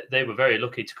out of it. They were very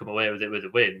lucky to come away with it with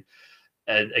a win.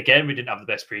 And again, we didn't have the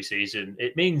best preseason.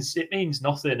 It means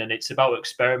nothing, and it's about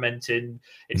experimenting.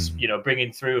 It's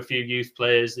bringing through a few youth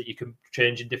players that you can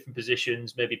change in different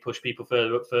positions, maybe push people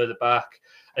further up, further back,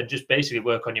 and just basically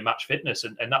work on your match fitness.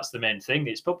 And that's the main thing.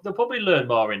 They'll probably learn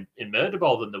more in murder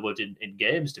ball than they would in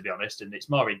games, to be honest. And it's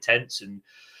more intense. And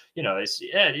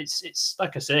it's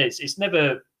like I say, it's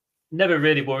never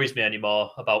really worries me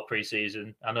anymore about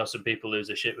preseason. I know some people lose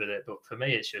their shit with it, but for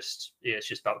me, it's just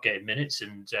about getting minutes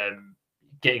and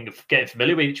getting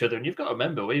familiar with each other. And you've got to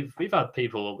remember, we've had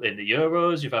people in the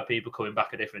Euros, you've had people coming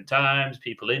back at different times,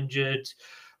 people injured.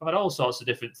 I've had all sorts of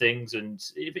different things, and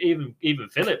even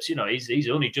Phillips, he's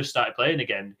only just started playing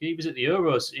again. He was at the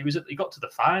Euros, he got to the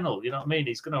final. You know what I mean?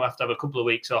 He's going to have a couple of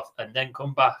weeks off and then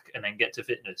come back and then get to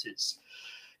fitness.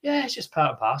 It's just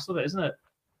part and parcel of it, isn't it?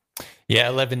 Yeah,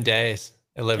 11 days.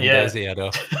 11 days he had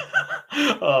off.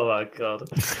 Oh my god,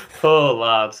 poor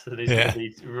lad, and he's going to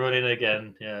be running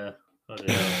again. Yeah.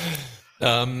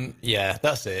 Yeah,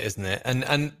 that's it, isn't it?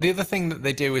 And the other thing that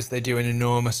they do is they do an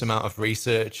enormous amount of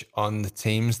research on the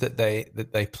teams that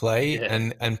they play,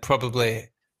 and probably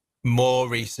more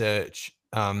research,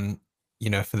 for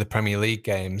the Premier League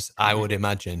games, I would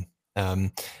imagine.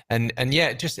 And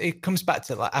it comes back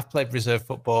to, like, I've played reserve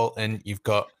football, and you've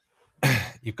got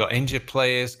injured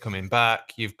players coming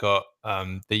back, you've got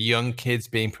the young kids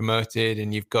being promoted,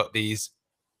 and you've got the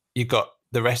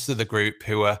rest of the group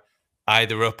who are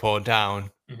either up or down.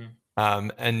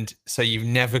 And so you've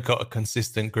never got a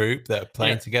consistent group that are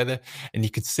playing together. And you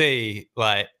could see,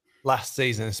 like, last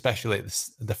season, especially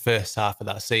the first half of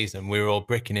that season, we were all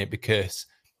bricking it because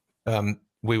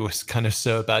we were kind of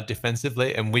so bad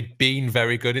defensively, and we'd been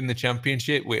very good in the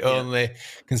Championship. We only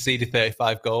conceded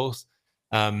 35 goals.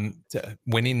 to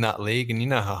winning that league, and you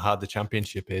know how hard the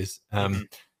championship is.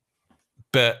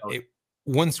 But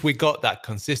once we got that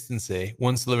consistency,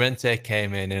 once Llorente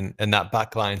came in and that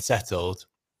back line settled,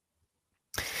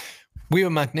 we were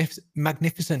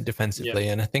magnificent defensively.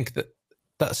 And I think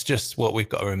that's just what we've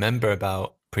got to remember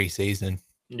about pre-season.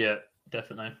 Yeah,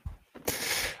 definitely.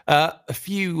 A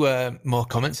few more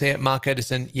comments here. Mark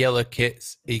Edison, yellow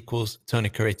kits equals Tony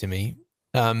Curry to me.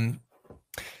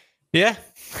 Yeah.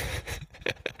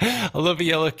 I love a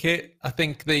yellow kit. I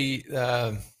think the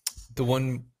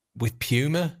one with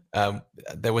Puma,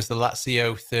 there was the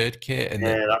Lazio third kit. And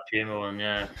that Puma one,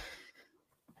 yeah.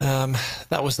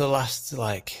 That was the last,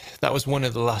 that was one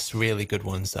of the last really good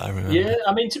ones that I remember. Yeah,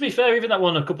 I mean, to be fair, even that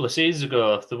one a couple of seasons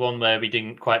ago, the one where we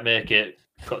didn't quite make it,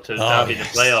 got to Derby in the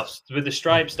playoffs with the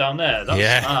stripes down there. That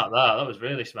was smart. That was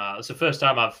really smart. It's the first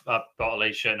time I've bought a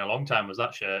Leeds shirt in a long time. Was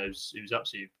that shirt? It was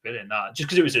absolutely brilliant. That just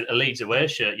because it was a Leeds away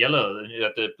shirt, yellow, and you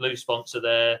had the blue sponsor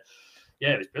there.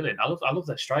 Yeah, it was brilliant. I love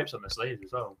their stripes on the sleeves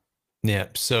as well. Yeah,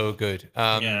 so good.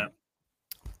 And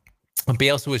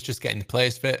Bielsa was just getting the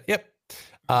players fit. Yep.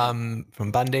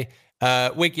 From Bandy.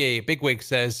 Wiggy, Big Wig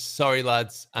says, sorry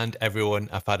lads and everyone,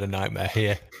 I've had a nightmare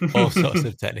here. All sorts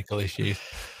of technical issues.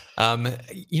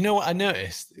 You know what I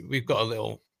noticed? We've got a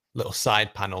little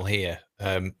side panel here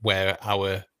where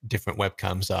our different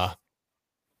webcams are.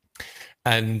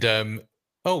 And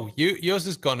yours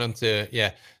has gone onto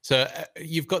so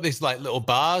you've got these little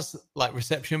bars,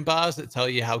 reception bars that tell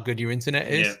you how good your internet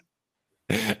is.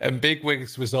 Yeah. And Big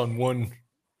Wigs was on one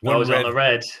I was on the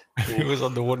red. It was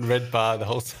on the one red bar the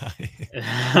whole time.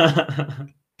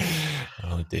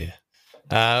 Oh dear.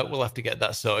 We'll have to get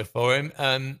that sorted for him.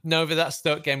 Nova, that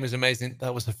Stoke game was amazing.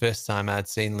 That was the first time I'd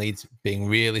seen Leeds being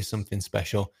really something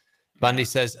special. Bandy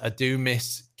says, I do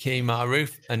miss Kemar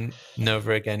Roof. And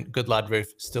Nova again, good lad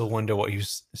Roof. Still wonder what he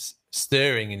was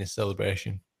stirring in his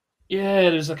celebration. Yeah,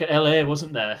 there was like an LA,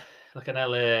 wasn't there? Like an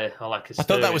LA or like a I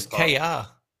thought that was KR.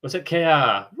 Was it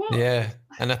KR? What? Yeah.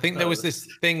 And I think there was this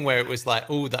thing where it was like,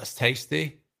 oh, that's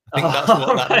tasty. I think that's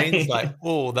what that means. Like,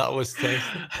 oh, that was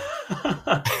tasty.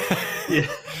 Yeah.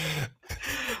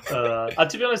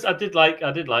 To be honest, I did like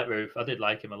Roof. I did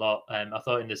like him a lot. I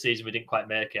thought in the season we didn't quite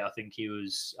make it. I think he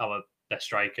was our best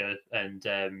striker. And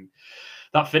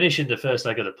that finish in the first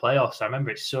leg of the playoffs, I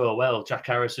remember it so well. Jack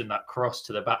Harrison, that cross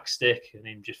to the back stick, and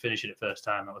him just finishing it first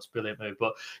time. That was a brilliant move.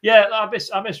 But yeah,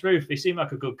 I miss Roof. He seemed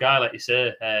like a good guy, like you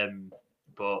say.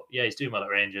 But yeah, he's doing well at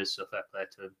Rangers, so fair play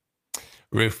to him.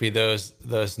 Roofy, those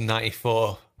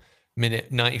 94th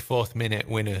minute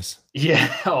winners.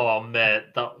 Yeah, oh mate,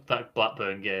 that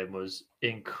Blackburn game was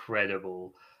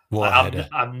incredible.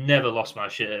 I've never lost my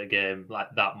shit at a game like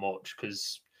that much,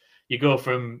 because you go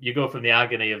from the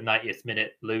agony of 90th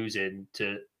minute losing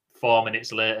to 4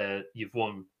 minutes later you've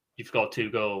won, you've scored 2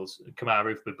 goals, come out of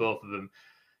Roof with both of them.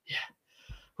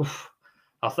 Yeah,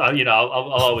 I'll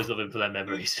always love him for their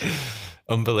memories.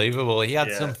 Unbelievable. He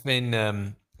had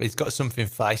something. He's got something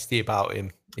feisty about him.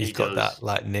 He's got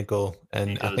that niggle,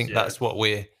 and I think that's what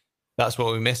we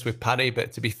missed with Paddy.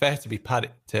 But to be fair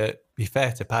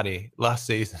to Paddy, last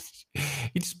season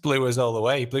he just blew us all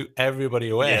away. He blew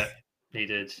everybody away. Yeah, he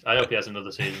did. I hope he has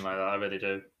another season like that. I really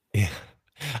do. Yeah,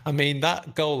 I mean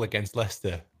that goal against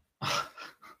Leicester. I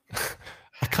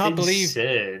can't believe.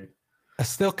 I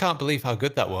still can't believe how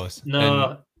good that was.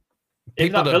 No,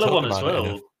 in that Villa one as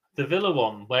well. The Villa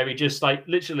one, where he just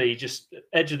literally just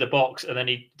edge of the box, and then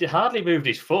he hardly moved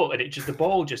his foot, and the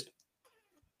ball just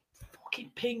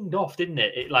fucking pinged off, didn't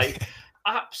it? It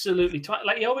absolutely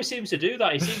he always seems to do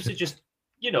that. He seems to just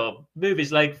move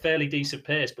his leg fairly decent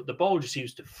pace, but the ball just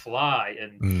seems to fly.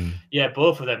 And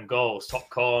both of them goals, top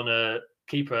corner,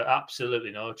 keeper,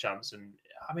 absolutely no chance. And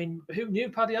I mean, who knew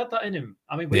Paddy had that in him?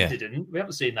 I mean, we didn't. We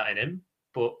haven't seen that in him,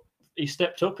 but he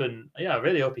stepped up, and I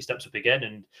really hope he steps up again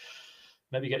and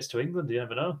maybe gets to England. You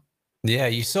never know. Yeah,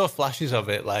 you saw flashes of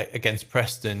it, like against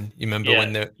Preston. You remember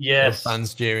when there were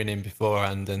fans jeering him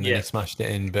beforehand, and then he smashed it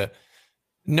in, but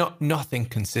nothing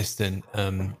consistent.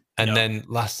 And then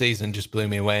last season just blew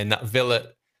me away. And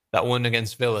that one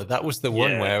against Villa, that was the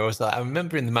one where I was like, I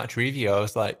remember in the match review, I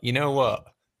was like, you know what?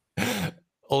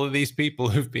 All of these people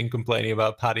who've been complaining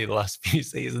about Paddy the last few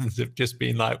seasons have just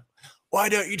been like, why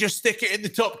don't you just stick it in the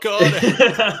top corner?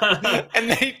 And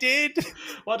they did.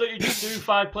 Why don't you just do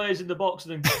 5 players in the box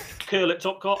and then curl it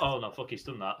top corner? Oh no, fuck, he's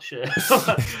done that shit.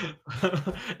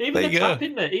 Even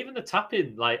the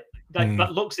tapping,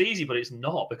 that looks easy, but it's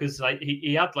not, because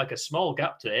he had a small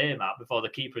gap to aim at before the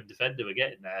keeper and defender were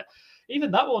getting there.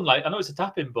 Even that one, I know it's a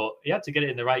tapping, but he had to get it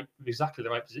in exactly the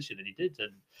right position, and he did.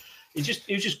 And he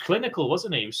was just clinical,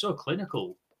 wasn't he? He was so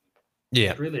clinical.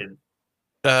 Yeah, brilliant.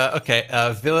 Okay,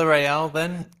 Villarreal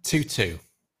then 2-2.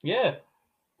 Yeah.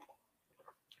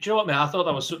 Do you know what, mate? I thought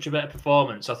that was such a better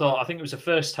performance. I think it was the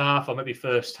first half, or maybe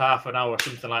first half an hour or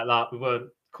something like that. We weren't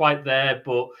quite there,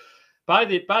 but by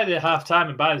the half time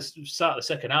and by the start of the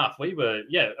second half, we were,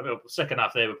 second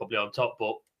half they were probably on top,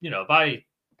 but by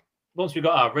once we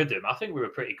got our rhythm, I think we were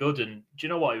pretty good. And do you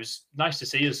know what? It was nice to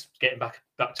see us getting back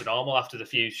to normal after the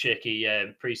few shaky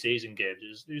pre-season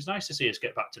games. It was nice to see us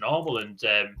get back to normal and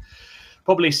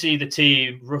probably see the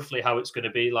team roughly how it's going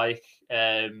to be like.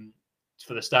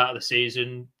 For the start of the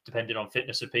season, depending on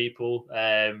fitness of people.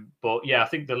 But yeah, I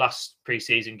think the last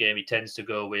pre-season game he tends to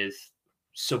go with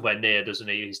somewhere near, doesn't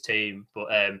he, his team?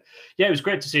 But yeah, it was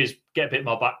great to see us get a bit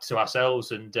more back to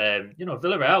ourselves. And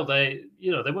Villarreal, they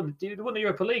won the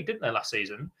Europa League, didn't they, last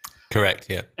season? Correct.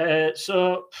 Yeah.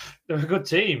 So they're a good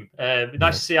team.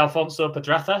 Nice to see Alfonso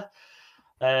Pedraza.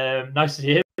 Nice to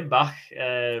see him back.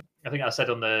 I think I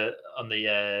said on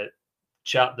the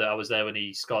chat that I was there when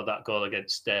he scored that goal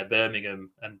against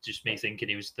Birmingham, and just me thinking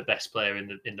he was the best player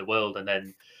in the world, and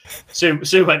then soon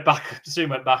went back,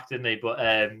 didn't he? But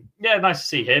yeah, nice to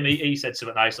see him. He said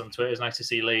something nice on Twitter. It's nice to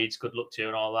see Leeds. Good luck to you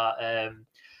and all that.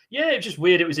 Yeah, it was just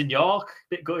weird. It was in York.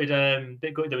 Bit gutted.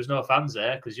 There was no fans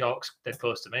there because York's dead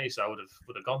close to me, so I would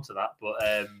have gone to that. But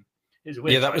it was a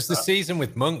weird. Yeah, that was the season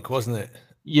with Monk, wasn't it?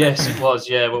 Yes, it was.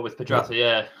 Yeah, well, with Pedraza,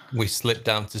 yeah. We slipped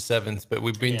down to 7th, but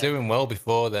we've been doing well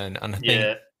before then, and I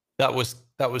think that was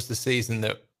the season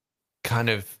that kind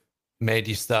of made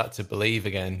you start to believe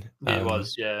again. It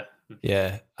was, yeah.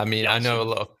 Yeah, I mean, I know a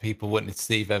lot of people wanted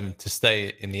Steve Evans to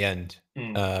stay in the end,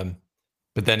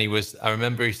 but then I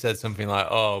remember he said something like,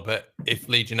 "Oh, but if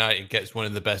Leeds United gets one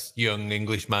of the best young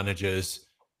English managers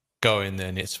going,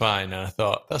 then it's fine." And I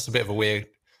thought that's a bit of a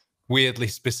oddly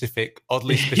specific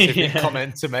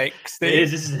comment to make, Steve. It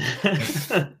is, isn't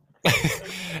it?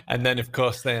 And then, of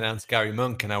course, they announced Gary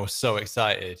Monk, and I was so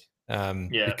excited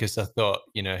because I thought,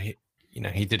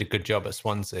 he did a good job at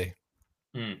Swansea,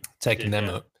 taking them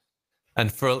up. And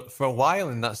for a while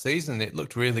in that season, it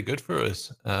looked really good for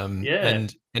us.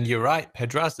 And you're right,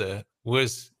 Pedraza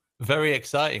was very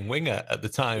exciting winger at the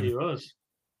time. He was.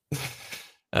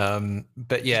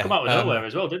 But yeah, he's come out of nowhere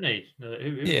as well, didn't he?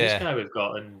 Who's this guy we've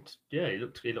got? And yeah, he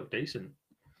looked decent.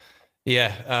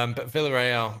 Yeah, but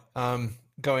Villarreal,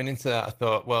 going into that, I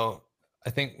thought, well, I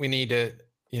think we need a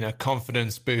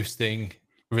confidence boosting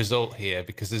result here,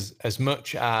 because as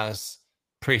much as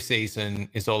preseason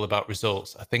is all about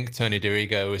results, I think Tony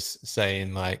Dorigo was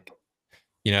saying, like,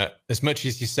 as much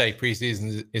as you say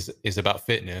preseason is about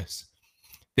fitness,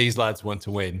 these lads want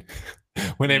to win.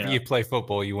 Whenever you play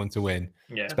football, you want to win,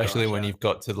 especially when you've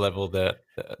got to the level that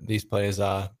these players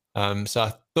are. So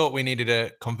I thought we needed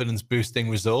a confidence boosting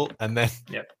result, and then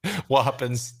what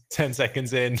happens 10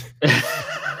 seconds in?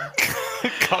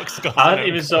 I hadn't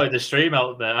even sorted the stream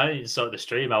out there.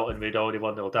 And we'd already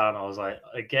 1-0 down. I was like,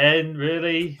 again,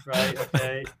 really? Right,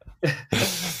 okay.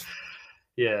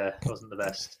 Yeah, it wasn't the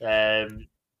best.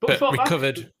 But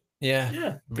recovered.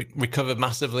 Recovered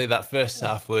massively. That first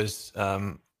half was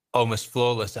almost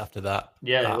flawless after that.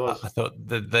 Yeah, it was. I thought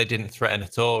that they didn't threaten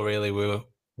at all, really. We were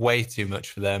way too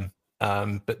much for them.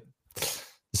 But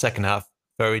the second half,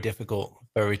 very difficult,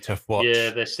 very tough watch. Yeah,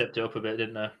 they stepped it up a bit,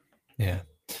 didn't they? Yeah.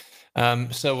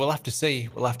 So we'll have to see.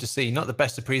 Not the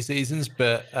best of pre-seasons,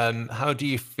 but how do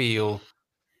you feel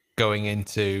going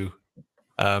into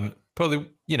probably,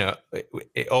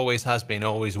 it always has been,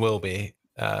 always will be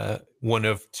one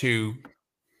of the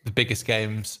biggest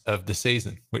games of the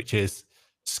season, which is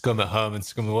Scum at home and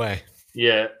Scum away.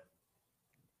 Yeah.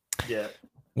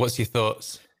 What's your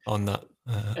thoughts on that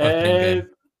opening game?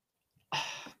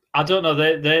 I don't know.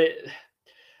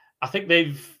 I think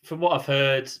they've, from what I've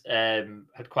heard,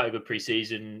 had quite a good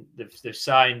pre-season. They've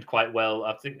signed quite well.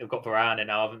 I think they've got Varane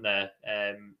now, haven't they?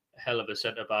 Hell of a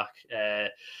centre back.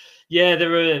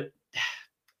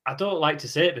 I don't like to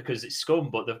say it because it's Scum,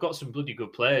 but they've got some bloody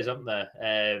good players, haven't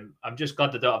they? I'm just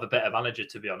glad they don't have a better manager,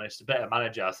 to be honest. A better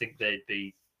manager, I think they'd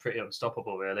be pretty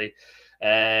unstoppable, really.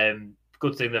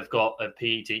 Good thing they've got a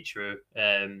PE teacher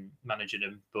managing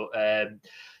them. But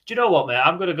do you know what, mate?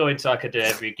 I'm going to go into like I do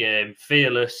every game,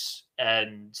 fearless,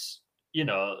 and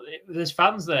there's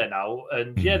fans there now,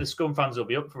 and the Scum fans will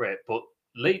be up for it. But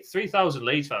 3,000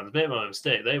 Leeds fans, make no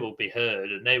mistake, they will be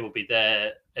heard and they will be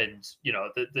there. And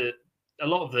a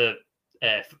lot of the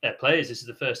players, this is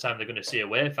the first time they're going to see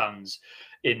away fans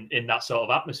in that sort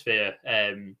of atmosphere.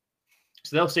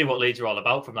 So they'll see what Leeds are all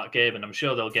about from that game, and I'm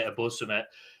sure they'll get a buzz from it.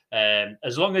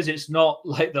 As long as it's not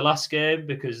like the last game,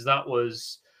 because that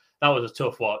was that was a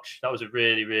tough watch. That was a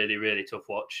really, really, really tough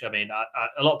watch. I mean,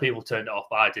 a lot of people turned it off,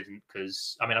 but I didn't,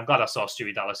 because I mean, I'm glad I saw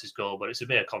Stewie Dallas's goal, but it's a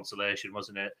bit of consolation,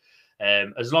 wasn't it?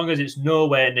 As long as it's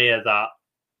nowhere near that,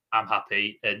 I'm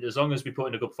happy, and as long as we put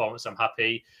in a good performance, I'm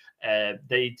happy.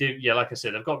 They do, yeah, like I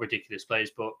said, they've got ridiculous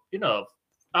players, but you know,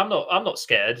 I'm not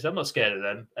scared. I'm not scared of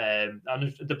them, and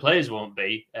the players won't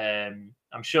be.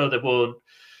 I'm sure they won't.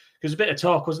 There's a bit of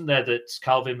talk, wasn't there, that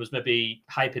Calvin was maybe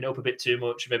hyping up a bit too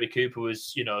much. Maybe Cooper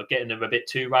was, you know, getting them a bit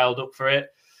too riled up for it.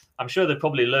 I'm sure they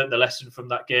probably learned the lesson from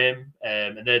that game,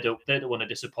 and they don't want to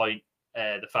disappoint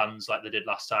the fans like they did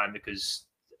last time, because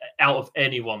out of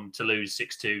anyone to lose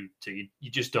 6-2 to,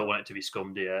 you just don't want it to be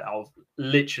Scum, do you? Out of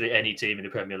literally any team in the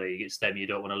Premier League, it's them you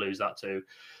don't want to lose that to.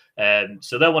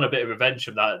 So they want a bit of revenge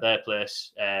from that at their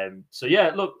place. So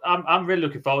yeah, look, I'm really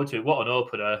looking forward to it. What an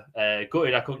opener!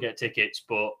 Gutted I couldn't get tickets,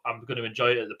 but I'm going to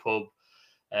enjoy it at the pub.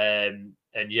 And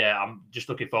yeah, I'm just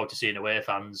looking forward to seeing away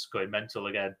fans going mental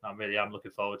again. I'm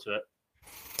looking forward to it.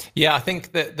 Yeah, I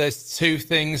think that there's two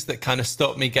things that kind of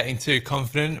stop me getting too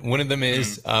confident. One of them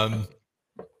is, I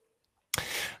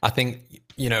think,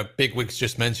 you know, Bigwig's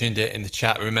just mentioned it in the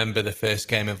chat. Remember the first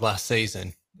game of last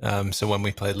season? So when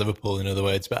we played Liverpool, in other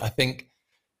words. But I think,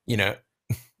 you know,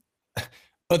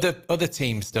 other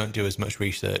teams don't do as much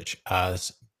research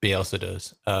as Bielsa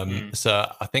does.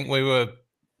 So I think we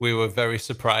were very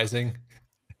surprising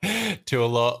to a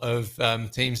lot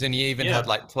of teams, and you even had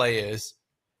like players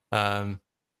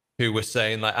who were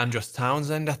saying, like Andros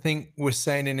Townsend, I think, was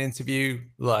saying in an interview,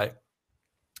 like,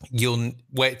 you'll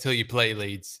wait till you play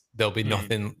Leeds, there'll be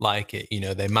nothing like it. You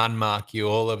know, they man mark you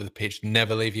all over the pitch,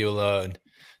 never leave you alone.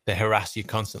 They harass you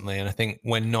constantly. And I think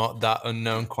we're not that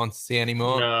unknown quantity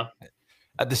anymore. No.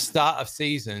 At the start of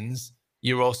seasons,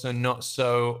 you're also not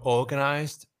so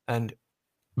organized, and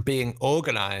being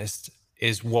organized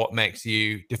is what makes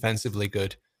you defensively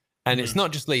good. And it's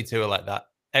not just Leeds who are like that.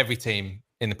 Every team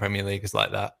in the Premier League is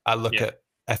like that. I look at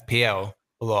FPL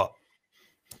a lot,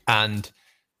 and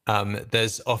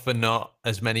there's often not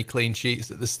as many clean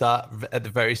sheets at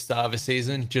the very start of a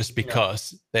season, just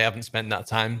because they haven't spent that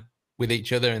time with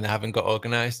each other and they haven't got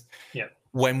organized. Yeah.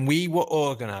 When we were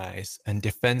organized and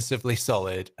defensively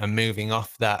solid and moving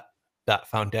off that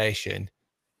foundation,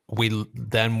 we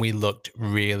looked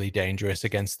really dangerous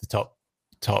against the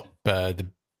the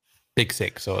big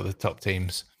six or the top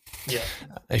teams. Yeah.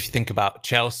 If you think about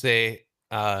Chelsea,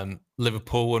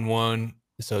 Liverpool 1-1.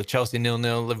 So Chelsea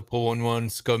 0-0, Liverpool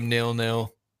 1-1, Scum 0-0.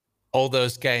 All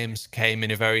those games came in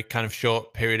a very kind of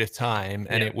short period of time,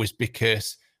 and it was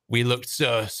because we looked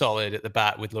so solid at the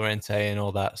back with Llorente and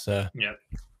all that. So,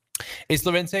 is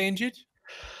Llorente injured?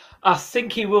 I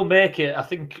think he will make it. I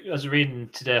think, as reading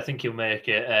today, I think he'll make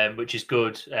it, which is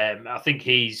good. I think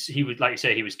he was, like you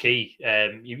say, he was key.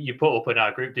 You put up in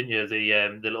our group, didn't you,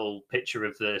 the little picture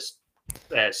of the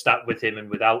stat with him and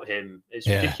without him. It's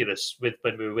ridiculous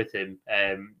when we were with him.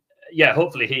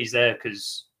 Hopefully he's there,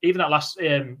 because even that last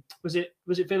was it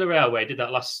Villarreal where he did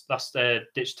that last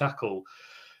ditch tackle.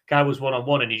 Guy was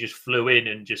 1-on-1 and he just flew in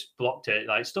and just blocked it.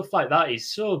 Like stuff like that.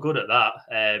 He's so good at that.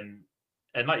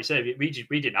 And like you said, we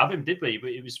didn't have him, did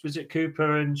we? Was it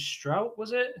Cooper and Strout?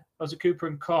 Was it? Or was it Cooper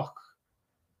and Koch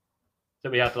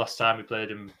that we had last time we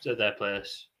played him at their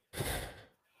place?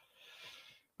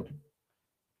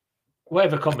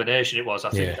 Whatever combination it was, I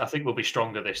think we'll be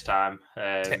stronger this time.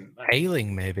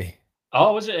 Ailing, maybe.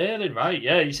 Oh, was it Ailing? Right.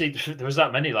 Yeah. You see, there was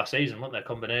that many last season, weren't there?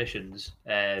 Combinations.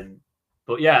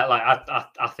 But yeah, like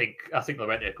I think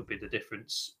Llorente could be the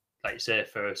difference, like you say,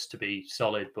 for us to be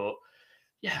solid. But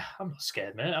yeah, I'm not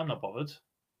scared, mate. I'm not bothered.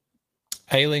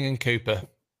 Ailing and Cooper,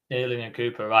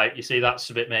 right? You see, that's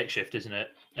a bit makeshift, isn't it?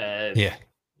 Yeah.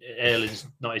 Ailing's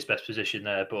not his best position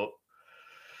there, but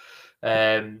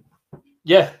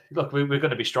look, we're going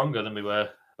to be stronger than we were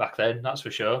back then. That's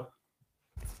for sure.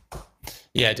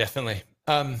 Yeah, definitely.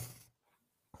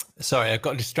 Sorry, I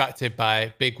got distracted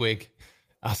by Bigwig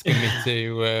asking me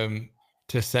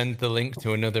to send the link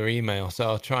to another email, so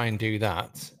I'll try and do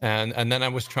that. And then I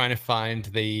was trying to find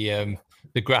the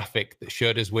graphic that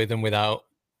showed us with and without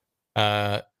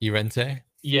Llorente.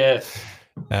 Yeah.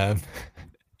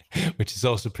 Which is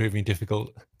also proving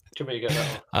difficult. Can we get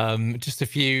that? Just a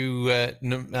few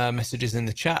messages in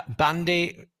the chat.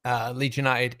 Bandy, Leeds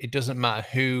United, it doesn't matter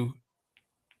who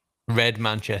Red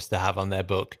Manchester have on their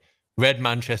book. Red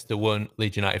Manchester 1,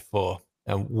 Leeds United 4.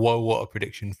 And whoa, what a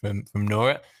prediction from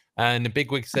Nora. And the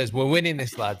Bigwig says, we're winning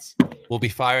this, lads. We'll be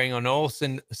firing on all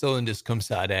cylinders come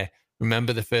Saturday.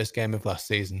 Remember the first game of last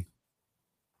season.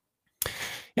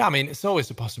 Yeah, I mean, it's always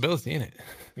a possibility, isn't it?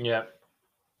 Yeah.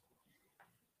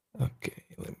 Okay,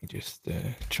 let me just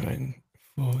try and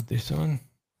forward this on.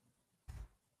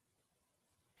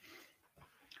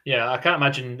 Yeah, I can't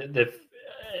imagine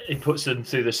he puts them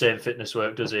through the same fitness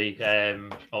work, does he?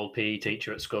 Old PE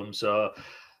teacher at Scum. So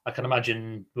I can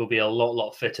imagine we'll be a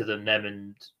lot fitter than them.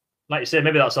 And like you say,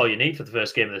 maybe that's all you need for the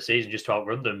first game of the season, just to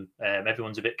outrun them.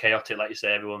 Everyone's a bit chaotic, like you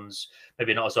say. Everyone's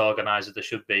maybe not as organised as they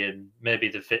should be, and maybe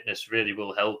the fitness really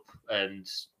will help. And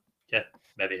yeah,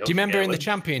 maybe. Do you remember in the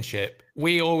championship,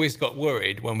 we always got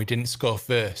worried when we didn't score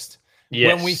first?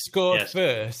 Yes, when we scored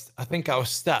first, I think our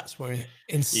stats were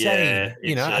insane. Yeah,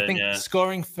 you know, I think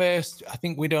scoring first, I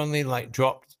think we'd only like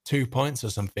dropped 2 points or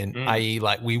something, i.e.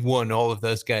 like we won all of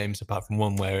those games apart from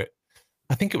one where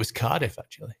I think it was Cardiff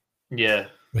actually. Yeah.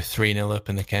 We're 3-0 up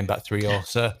and they came back 3-3.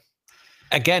 So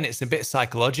again, it's a bit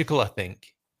psychological, I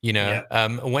think. You know,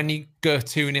 when you go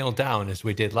 2-0 down as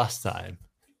we did last time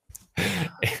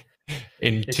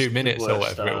in 2 minutes or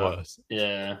whatever it was.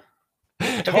 Yeah.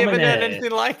 Have you ever done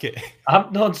anything like it?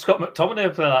 No, Scott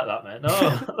McTominay play like that, mate.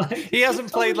 No, he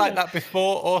hasn't played like that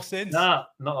before or since. Nah,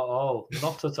 not at all.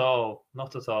 Not at all.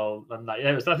 Not at all. And I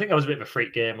think that was a bit of a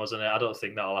freak game, wasn't it? I don't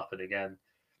think that'll happen again.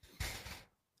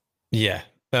 Yeah.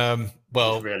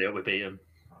 Well, really hope we beat him.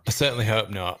 I certainly hope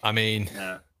not. I mean,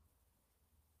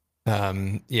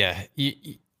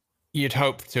 you'd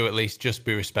hope to at least just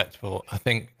be respectable. I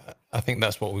think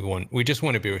that's what we want. We just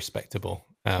want to be respectable.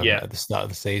 At the start of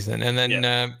the season, and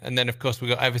then of course we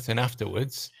got Everton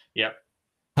afterwards. Yeah.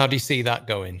 How do you see that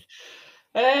going?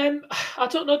 I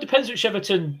don't know. It depends which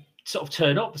Everton sort of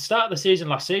turn up. The start of the season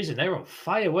last season, they were on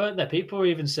fire, weren't they? People were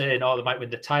even saying, "Oh, they might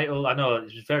win the title." I know it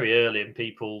was very early, and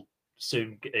people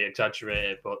soon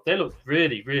exaggerate, but they look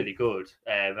really, really good.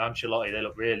 Ancelotti, they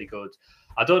look really good.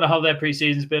 I don't know how their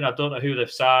pre-season's been. I don't know who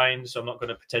they've signed, so I'm not going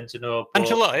to pretend to know. But...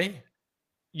 Ancelotti.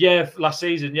 Yeah, last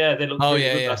season. Yeah, they looked really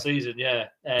good last season. Yeah,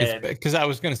 because I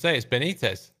was going to say it's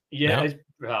Benitez. Yeah,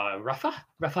 no? Rafa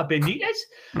Benitez.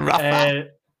 Rafa.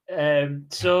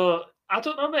 So I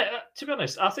don't know, mate. To be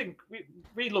honest, I think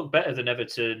we look better than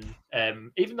Everton.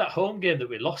 Even that home game that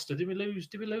we lost, did we lose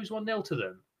 1-0 to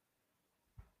them?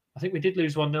 I think we did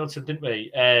lose 1-0 to them, didn't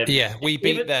we? Yeah, we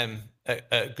beat them at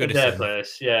Goodison. In their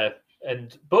place, yeah.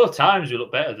 And both times we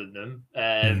look better than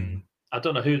them. I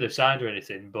don't know who they've signed or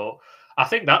anything, but I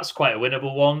think that's quite a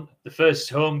winnable one. The first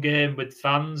home game with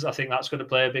fans, I think that's going to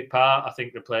play a big part. I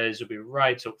think the players will be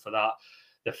right up for that.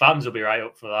 The fans will be right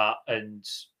up for that. And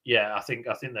yeah, I think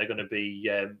they're going to be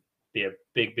a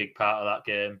big part of that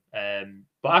game.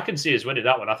 But I can see us winning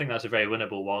that one. I think that's a very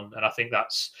winnable one. And I think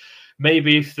that's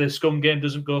maybe if the Scum game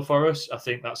doesn't go for us, I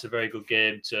think that's a very good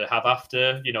game to have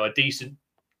after, you know, a decent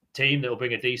team that will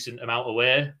bring a decent amount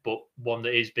away, but one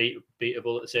that is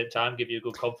beatable at the same time, give you a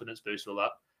good confidence boost for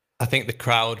that. I think the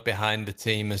crowd behind the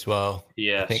team as well.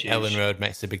 Yeah, I think Ellen Road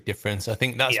makes a big difference. I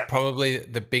think that's probably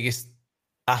the biggest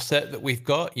asset that we've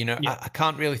got. You know, I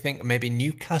can't really think maybe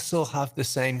Newcastle have the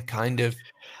same kind of.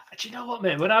 Do you know what,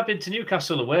 mate? When I've been to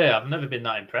Newcastle away, I've never been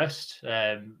that impressed.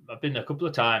 I've been a couple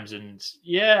of times, and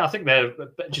I think they're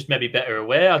just maybe better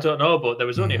away. I don't know, but there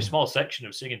was only a small section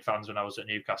of singing fans when I was at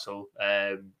Newcastle.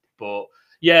 But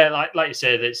yeah, like you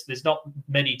say, there's not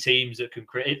many teams that can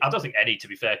create. I don't think any, to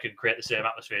be fair, can create the same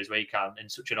atmosphere as we can in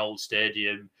such an old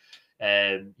stadium.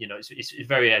 You know, it's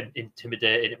very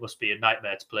intimidating. It must be a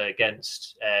nightmare to play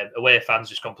against. Away fans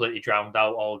just completely drowned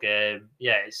out all game.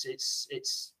 Yeah, it's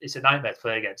a nightmare to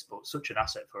play against, but such an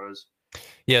asset for us.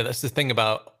 Yeah, that's the thing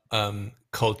about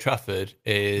Old Trafford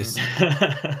is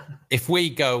if we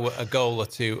go a goal or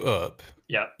two up,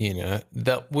 you know,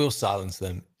 that will silence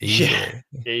them easily.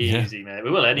 Yeah, easy, mate.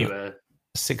 We will anywhere.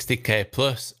 60k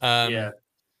plus.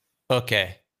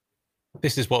 Okay,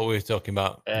 this is what we were talking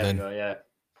about. There we go, yeah.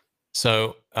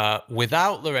 So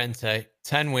without Llorente,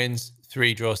 10 wins,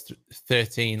 3 draws,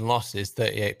 13 losses,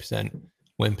 38%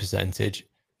 win percentage,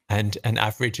 and an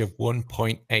average of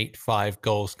 1.85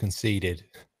 goals conceded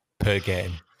per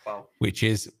game. Wow. Which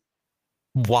is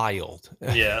wild.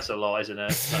 Yeah, that's a lot, isn't it?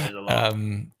 That is a lot.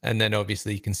 And then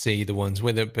obviously you can see the ones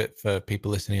with him, but for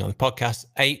people listening on the podcast,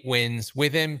 8 wins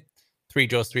with him, 3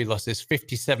 draws, 3 losses,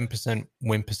 57%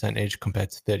 win percentage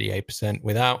compared to 38%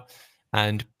 without,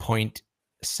 and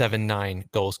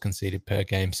 0.79 goals conceded per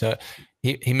game. So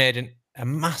he made a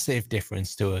massive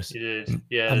difference to us. He did,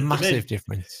 yeah. A massive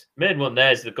difference. Main one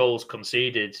there is the goals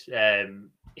conceded.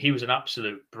 He was an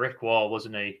absolute brick wall,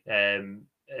 wasn't he?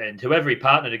 And whoever he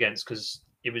partnered against, because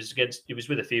he was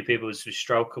with a few people. It was with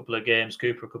Stroud a couple of games,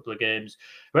 Cooper a couple of games.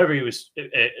 Whoever he was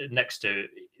next to,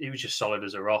 he was just solid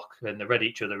as a rock, and they read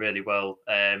each other really well.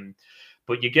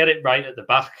 But you get it right at the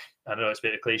back. I know it's a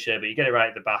bit of a cliche, but you get it right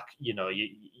at the back. You know,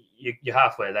 you're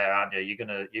halfway there, aren't you?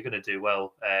 You're gonna do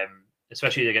well.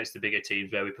 especially against the bigger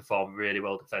teams where we performed really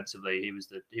well defensively. He was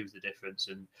the difference.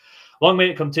 And long may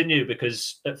it continue,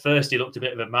 because at first he looked a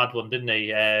bit of a mad one, didn't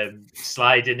he?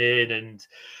 Sliding in and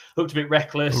looked a bit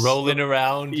reckless, rolling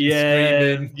around,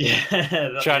 screaming,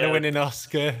 trying to win an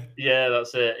Oscar. Yeah,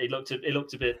 that's it. He looked a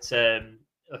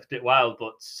bit wild,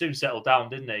 but soon settled down,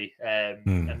 didn't he?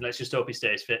 And let's just hope he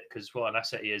stays fit, because what an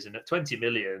asset he is. And at 20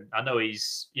 million, I know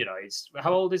he's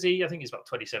how old is he? I think he's about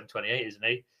 27, 28, isn't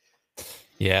he?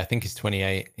 Yeah, I think he's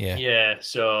 28. Yeah. Yeah.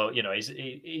 So,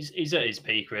 he's at his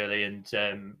peak, really. And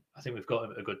I think we've got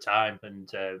him at a good time.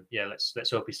 And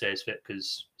let's hope he stays fit,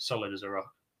 because solid as a rock.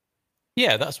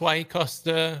 Yeah, that's why he cost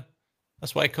so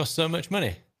much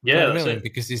money. Yeah, $20 million,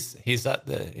 because he's at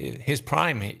his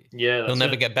prime. He'll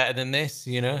never get better than this,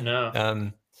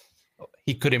 No.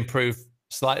 He could improve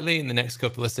slightly in the next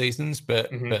couple of seasons,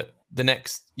 but the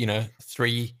next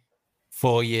 3-4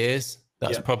 years,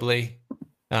 that's probably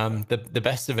the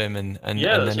best of him, and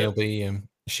then he'll be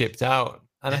shipped out.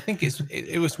 And I think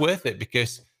it was worth it,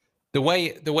 because the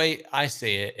way I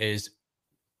see it is,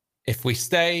 if we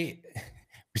stay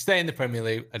in the Premier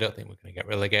League, I don't think we're going to get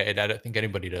relegated. I don't think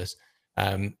anybody does.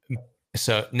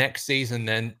 So next season,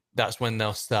 then that's when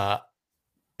they'll start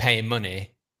paying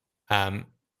money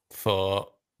for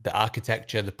the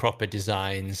architecture, the proper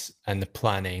designs, and the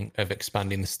planning of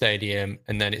expanding the stadium.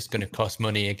 And then it's going to cost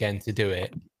money again to do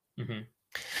it.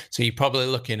 So you're probably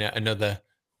looking at another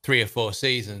 3 or 4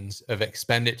 seasons of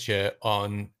expenditure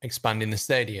on expanding the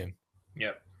stadium.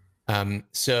 Yeah.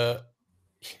 So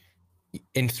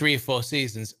in 3 or 4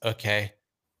 seasons, okay,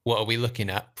 what are we looking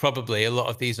at? Probably a lot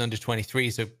of these under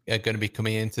 23s are going to be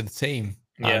coming into the team.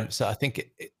 So I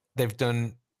think they've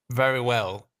done very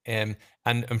well. And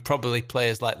probably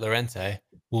players like Llorente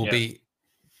will be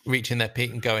reaching their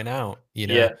peak and going out.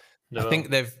 I think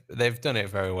they've done it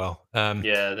very well.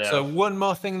 So one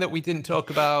more thing that we didn't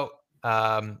talk about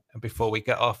before we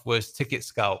get off was ticket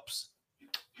scalps.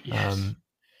 Yes.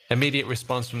 Immediate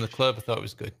response from the club, I thought it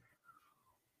was good.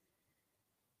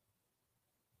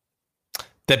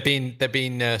 They've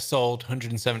been sold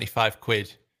 175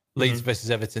 quid Leeds versus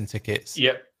Everton tickets.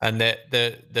 Yep. And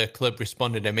the club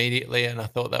responded immediately, and I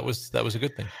thought that was a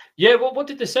good thing. Yeah. Well, what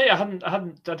did they say? I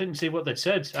didn't see what they'd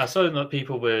said. I saw that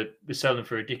people were selling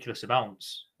for ridiculous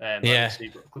amounts. I didn't see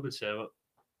what the club would say.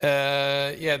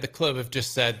 The club have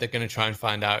just said they're going to try and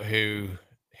find out who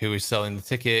is selling the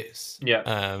tickets.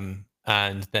 Yeah.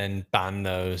 And then ban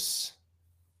those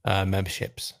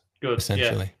memberships. Good.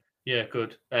 Essentially. Yeah,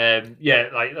 good.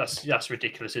 Like that's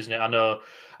ridiculous, isn't it? I know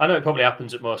it probably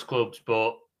happens at most clubs,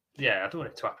 but I don't want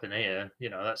it to happen here.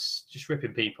 That's just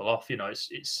ripping people off.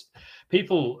 It's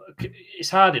people.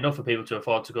 It's hard enough for people to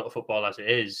afford to go to football as it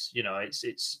is.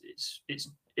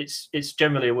 It's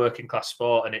generally a working class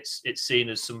sport, and it's seen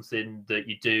as something that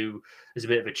you do as a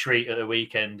bit of a treat at the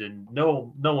weekend, and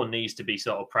no one needs to be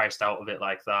sort of priced out of it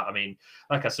like that. I mean,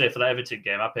 like I say, for the Everton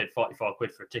game, I paid 44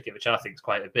 quid for a ticket, which I think is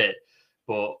quite a bit.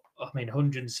 But I mean,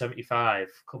 175.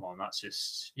 Come on, that's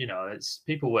just it's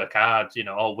people work hard,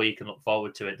 all week and look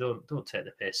forward to it. Don't take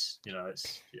the piss.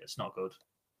 It's not good.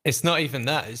 It's not even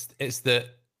that. It's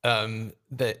that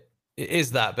that it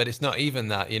is that, but it's not even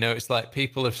that. It's like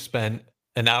people have spent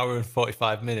an hour and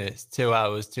 45 minutes, 2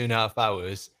 hours, 2.5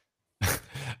 hours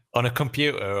on a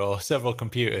computer or several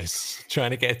computers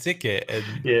trying to get a ticket. And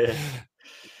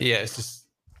it's just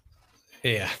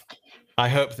I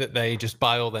hope that they just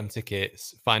buy all them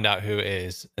tickets, find out who it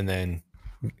is, and then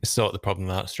sort the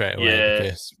problem out straight away,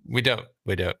 because we don't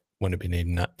want to be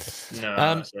needing that. No,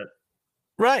 that's it.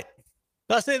 Right.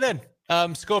 That's it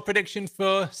then. Score prediction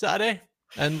for Saturday,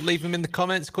 and leave them in the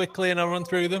comments quickly and I'll run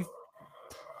through them.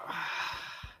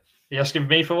 You asking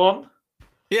me for one?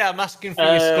 Yeah, I'm asking for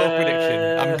your score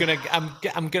prediction.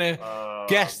 I'm gonna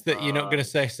guess that you're not gonna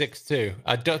say 6-2.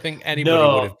 I don't think anybody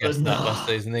would have guessed that last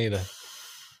season either.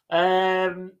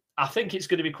 I think it's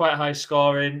going to be quite high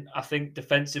scoring. I think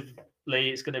defensively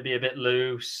it's going to be a bit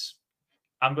loose.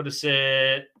 I'm going to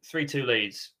say 3-2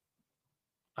 Leeds.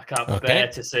 I can't bear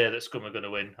to say that Scum are going to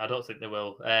win. I don't think they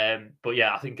will. But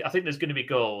I think there's going to be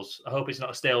goals. I hope it's not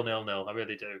a stale 0-0. I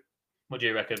really do. What do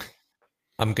you reckon?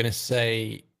 I'm going to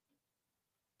say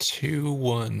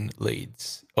 2-1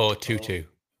 Leeds or 2-2.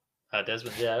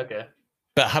 Desmond, okay.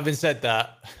 But having said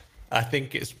that, I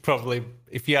think it's probably,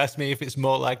 if you ask me if it's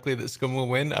more likely that Scum will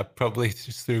win, I'd probably,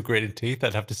 just through gritted teeth,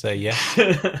 I'd have to say yes.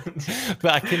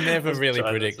 But I can never really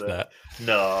predict that.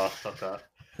 No, not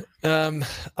that.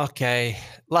 Okay,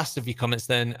 last of your comments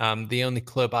then. The only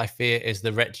club I fear is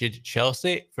the wretched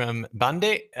Chelsea from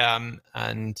Bandit.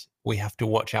 And we have to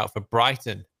watch out for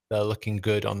Brighton. They're looking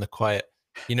good on the quiet.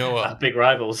 You know what? Big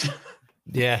rivals.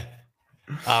 Yeah.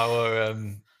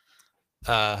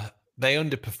 they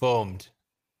underperformed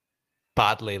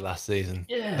badly last season.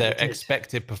 Yeah, their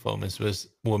expected performance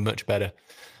were much better.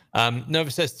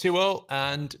 Nova says 2-0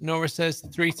 and Nora says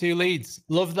 3-2 leads.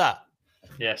 Love that.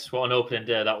 Yes, what an opening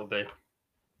day that would be.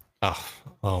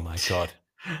 Oh my God.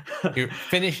 We could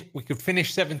finish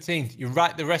 17th. You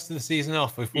write the rest of the season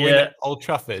off if we win at Old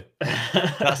Trafford.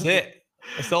 That's it.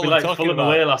 That's all I'm talking about.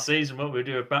 Away last season, won't we?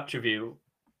 Do a match review,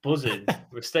 buzzing.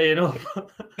 We're staying up.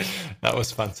 That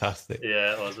was fantastic.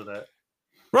 Yeah, it was, wasn't it?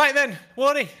 Right then,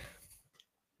 Wardy.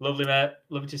 Lovely, mate.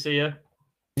 Lovely to see you.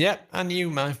 Yeah, and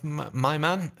you, my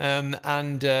man.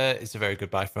 And it's a very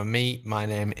goodbye from me. My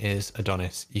name is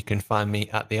Adonis. You can find me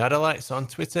at the Adelites on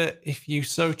Twitter if you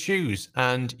so choose.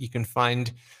 And you can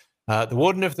find the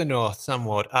Warden of the North, Sam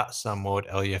Ward, at Sam Ward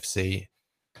LUFC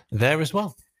there as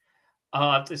well.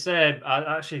 I have to say,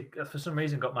 I actually, for some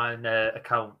reason, got my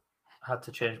account. Had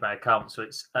to change my account, so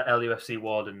it's at LUFC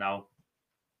Warden now.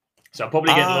 So I'm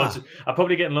probably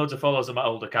getting loads of follows on my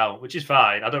old account, which is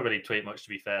fine. I don't really tweet much, to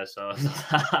be fair. So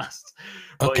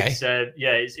but okay.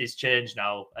 It's changed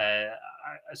now.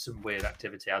 Some weird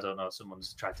activity. I don't know.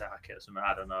 Someone's tried to hack it or something.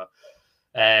 I don't know.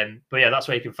 But yeah, that's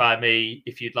where you can find me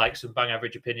if you'd like some bang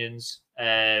average opinions.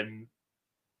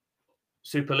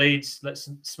 Super leads. Let's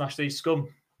smash these scum.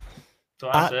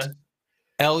 That's what I say.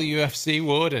 LUFC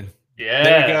Warden. Yeah,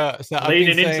 there we go. So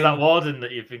leaning into that Warden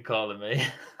that you've been calling me.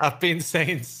 I've been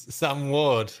saying Sam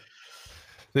Ward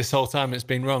this whole time. It's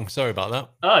been wrong. Sorry about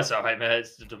that. Oh, it's all right, mate.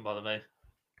 It doesn't bother me.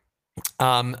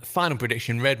 Final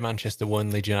prediction: Red Manchester 1,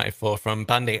 Leeds United 4 from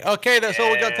Bandy. Okay, that's all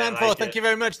we got time for. Thank you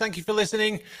very much. Thank you for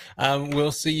listening.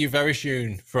 We'll see you very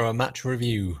soon for a match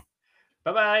review.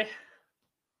 Bye-bye.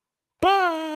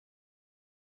 Bye.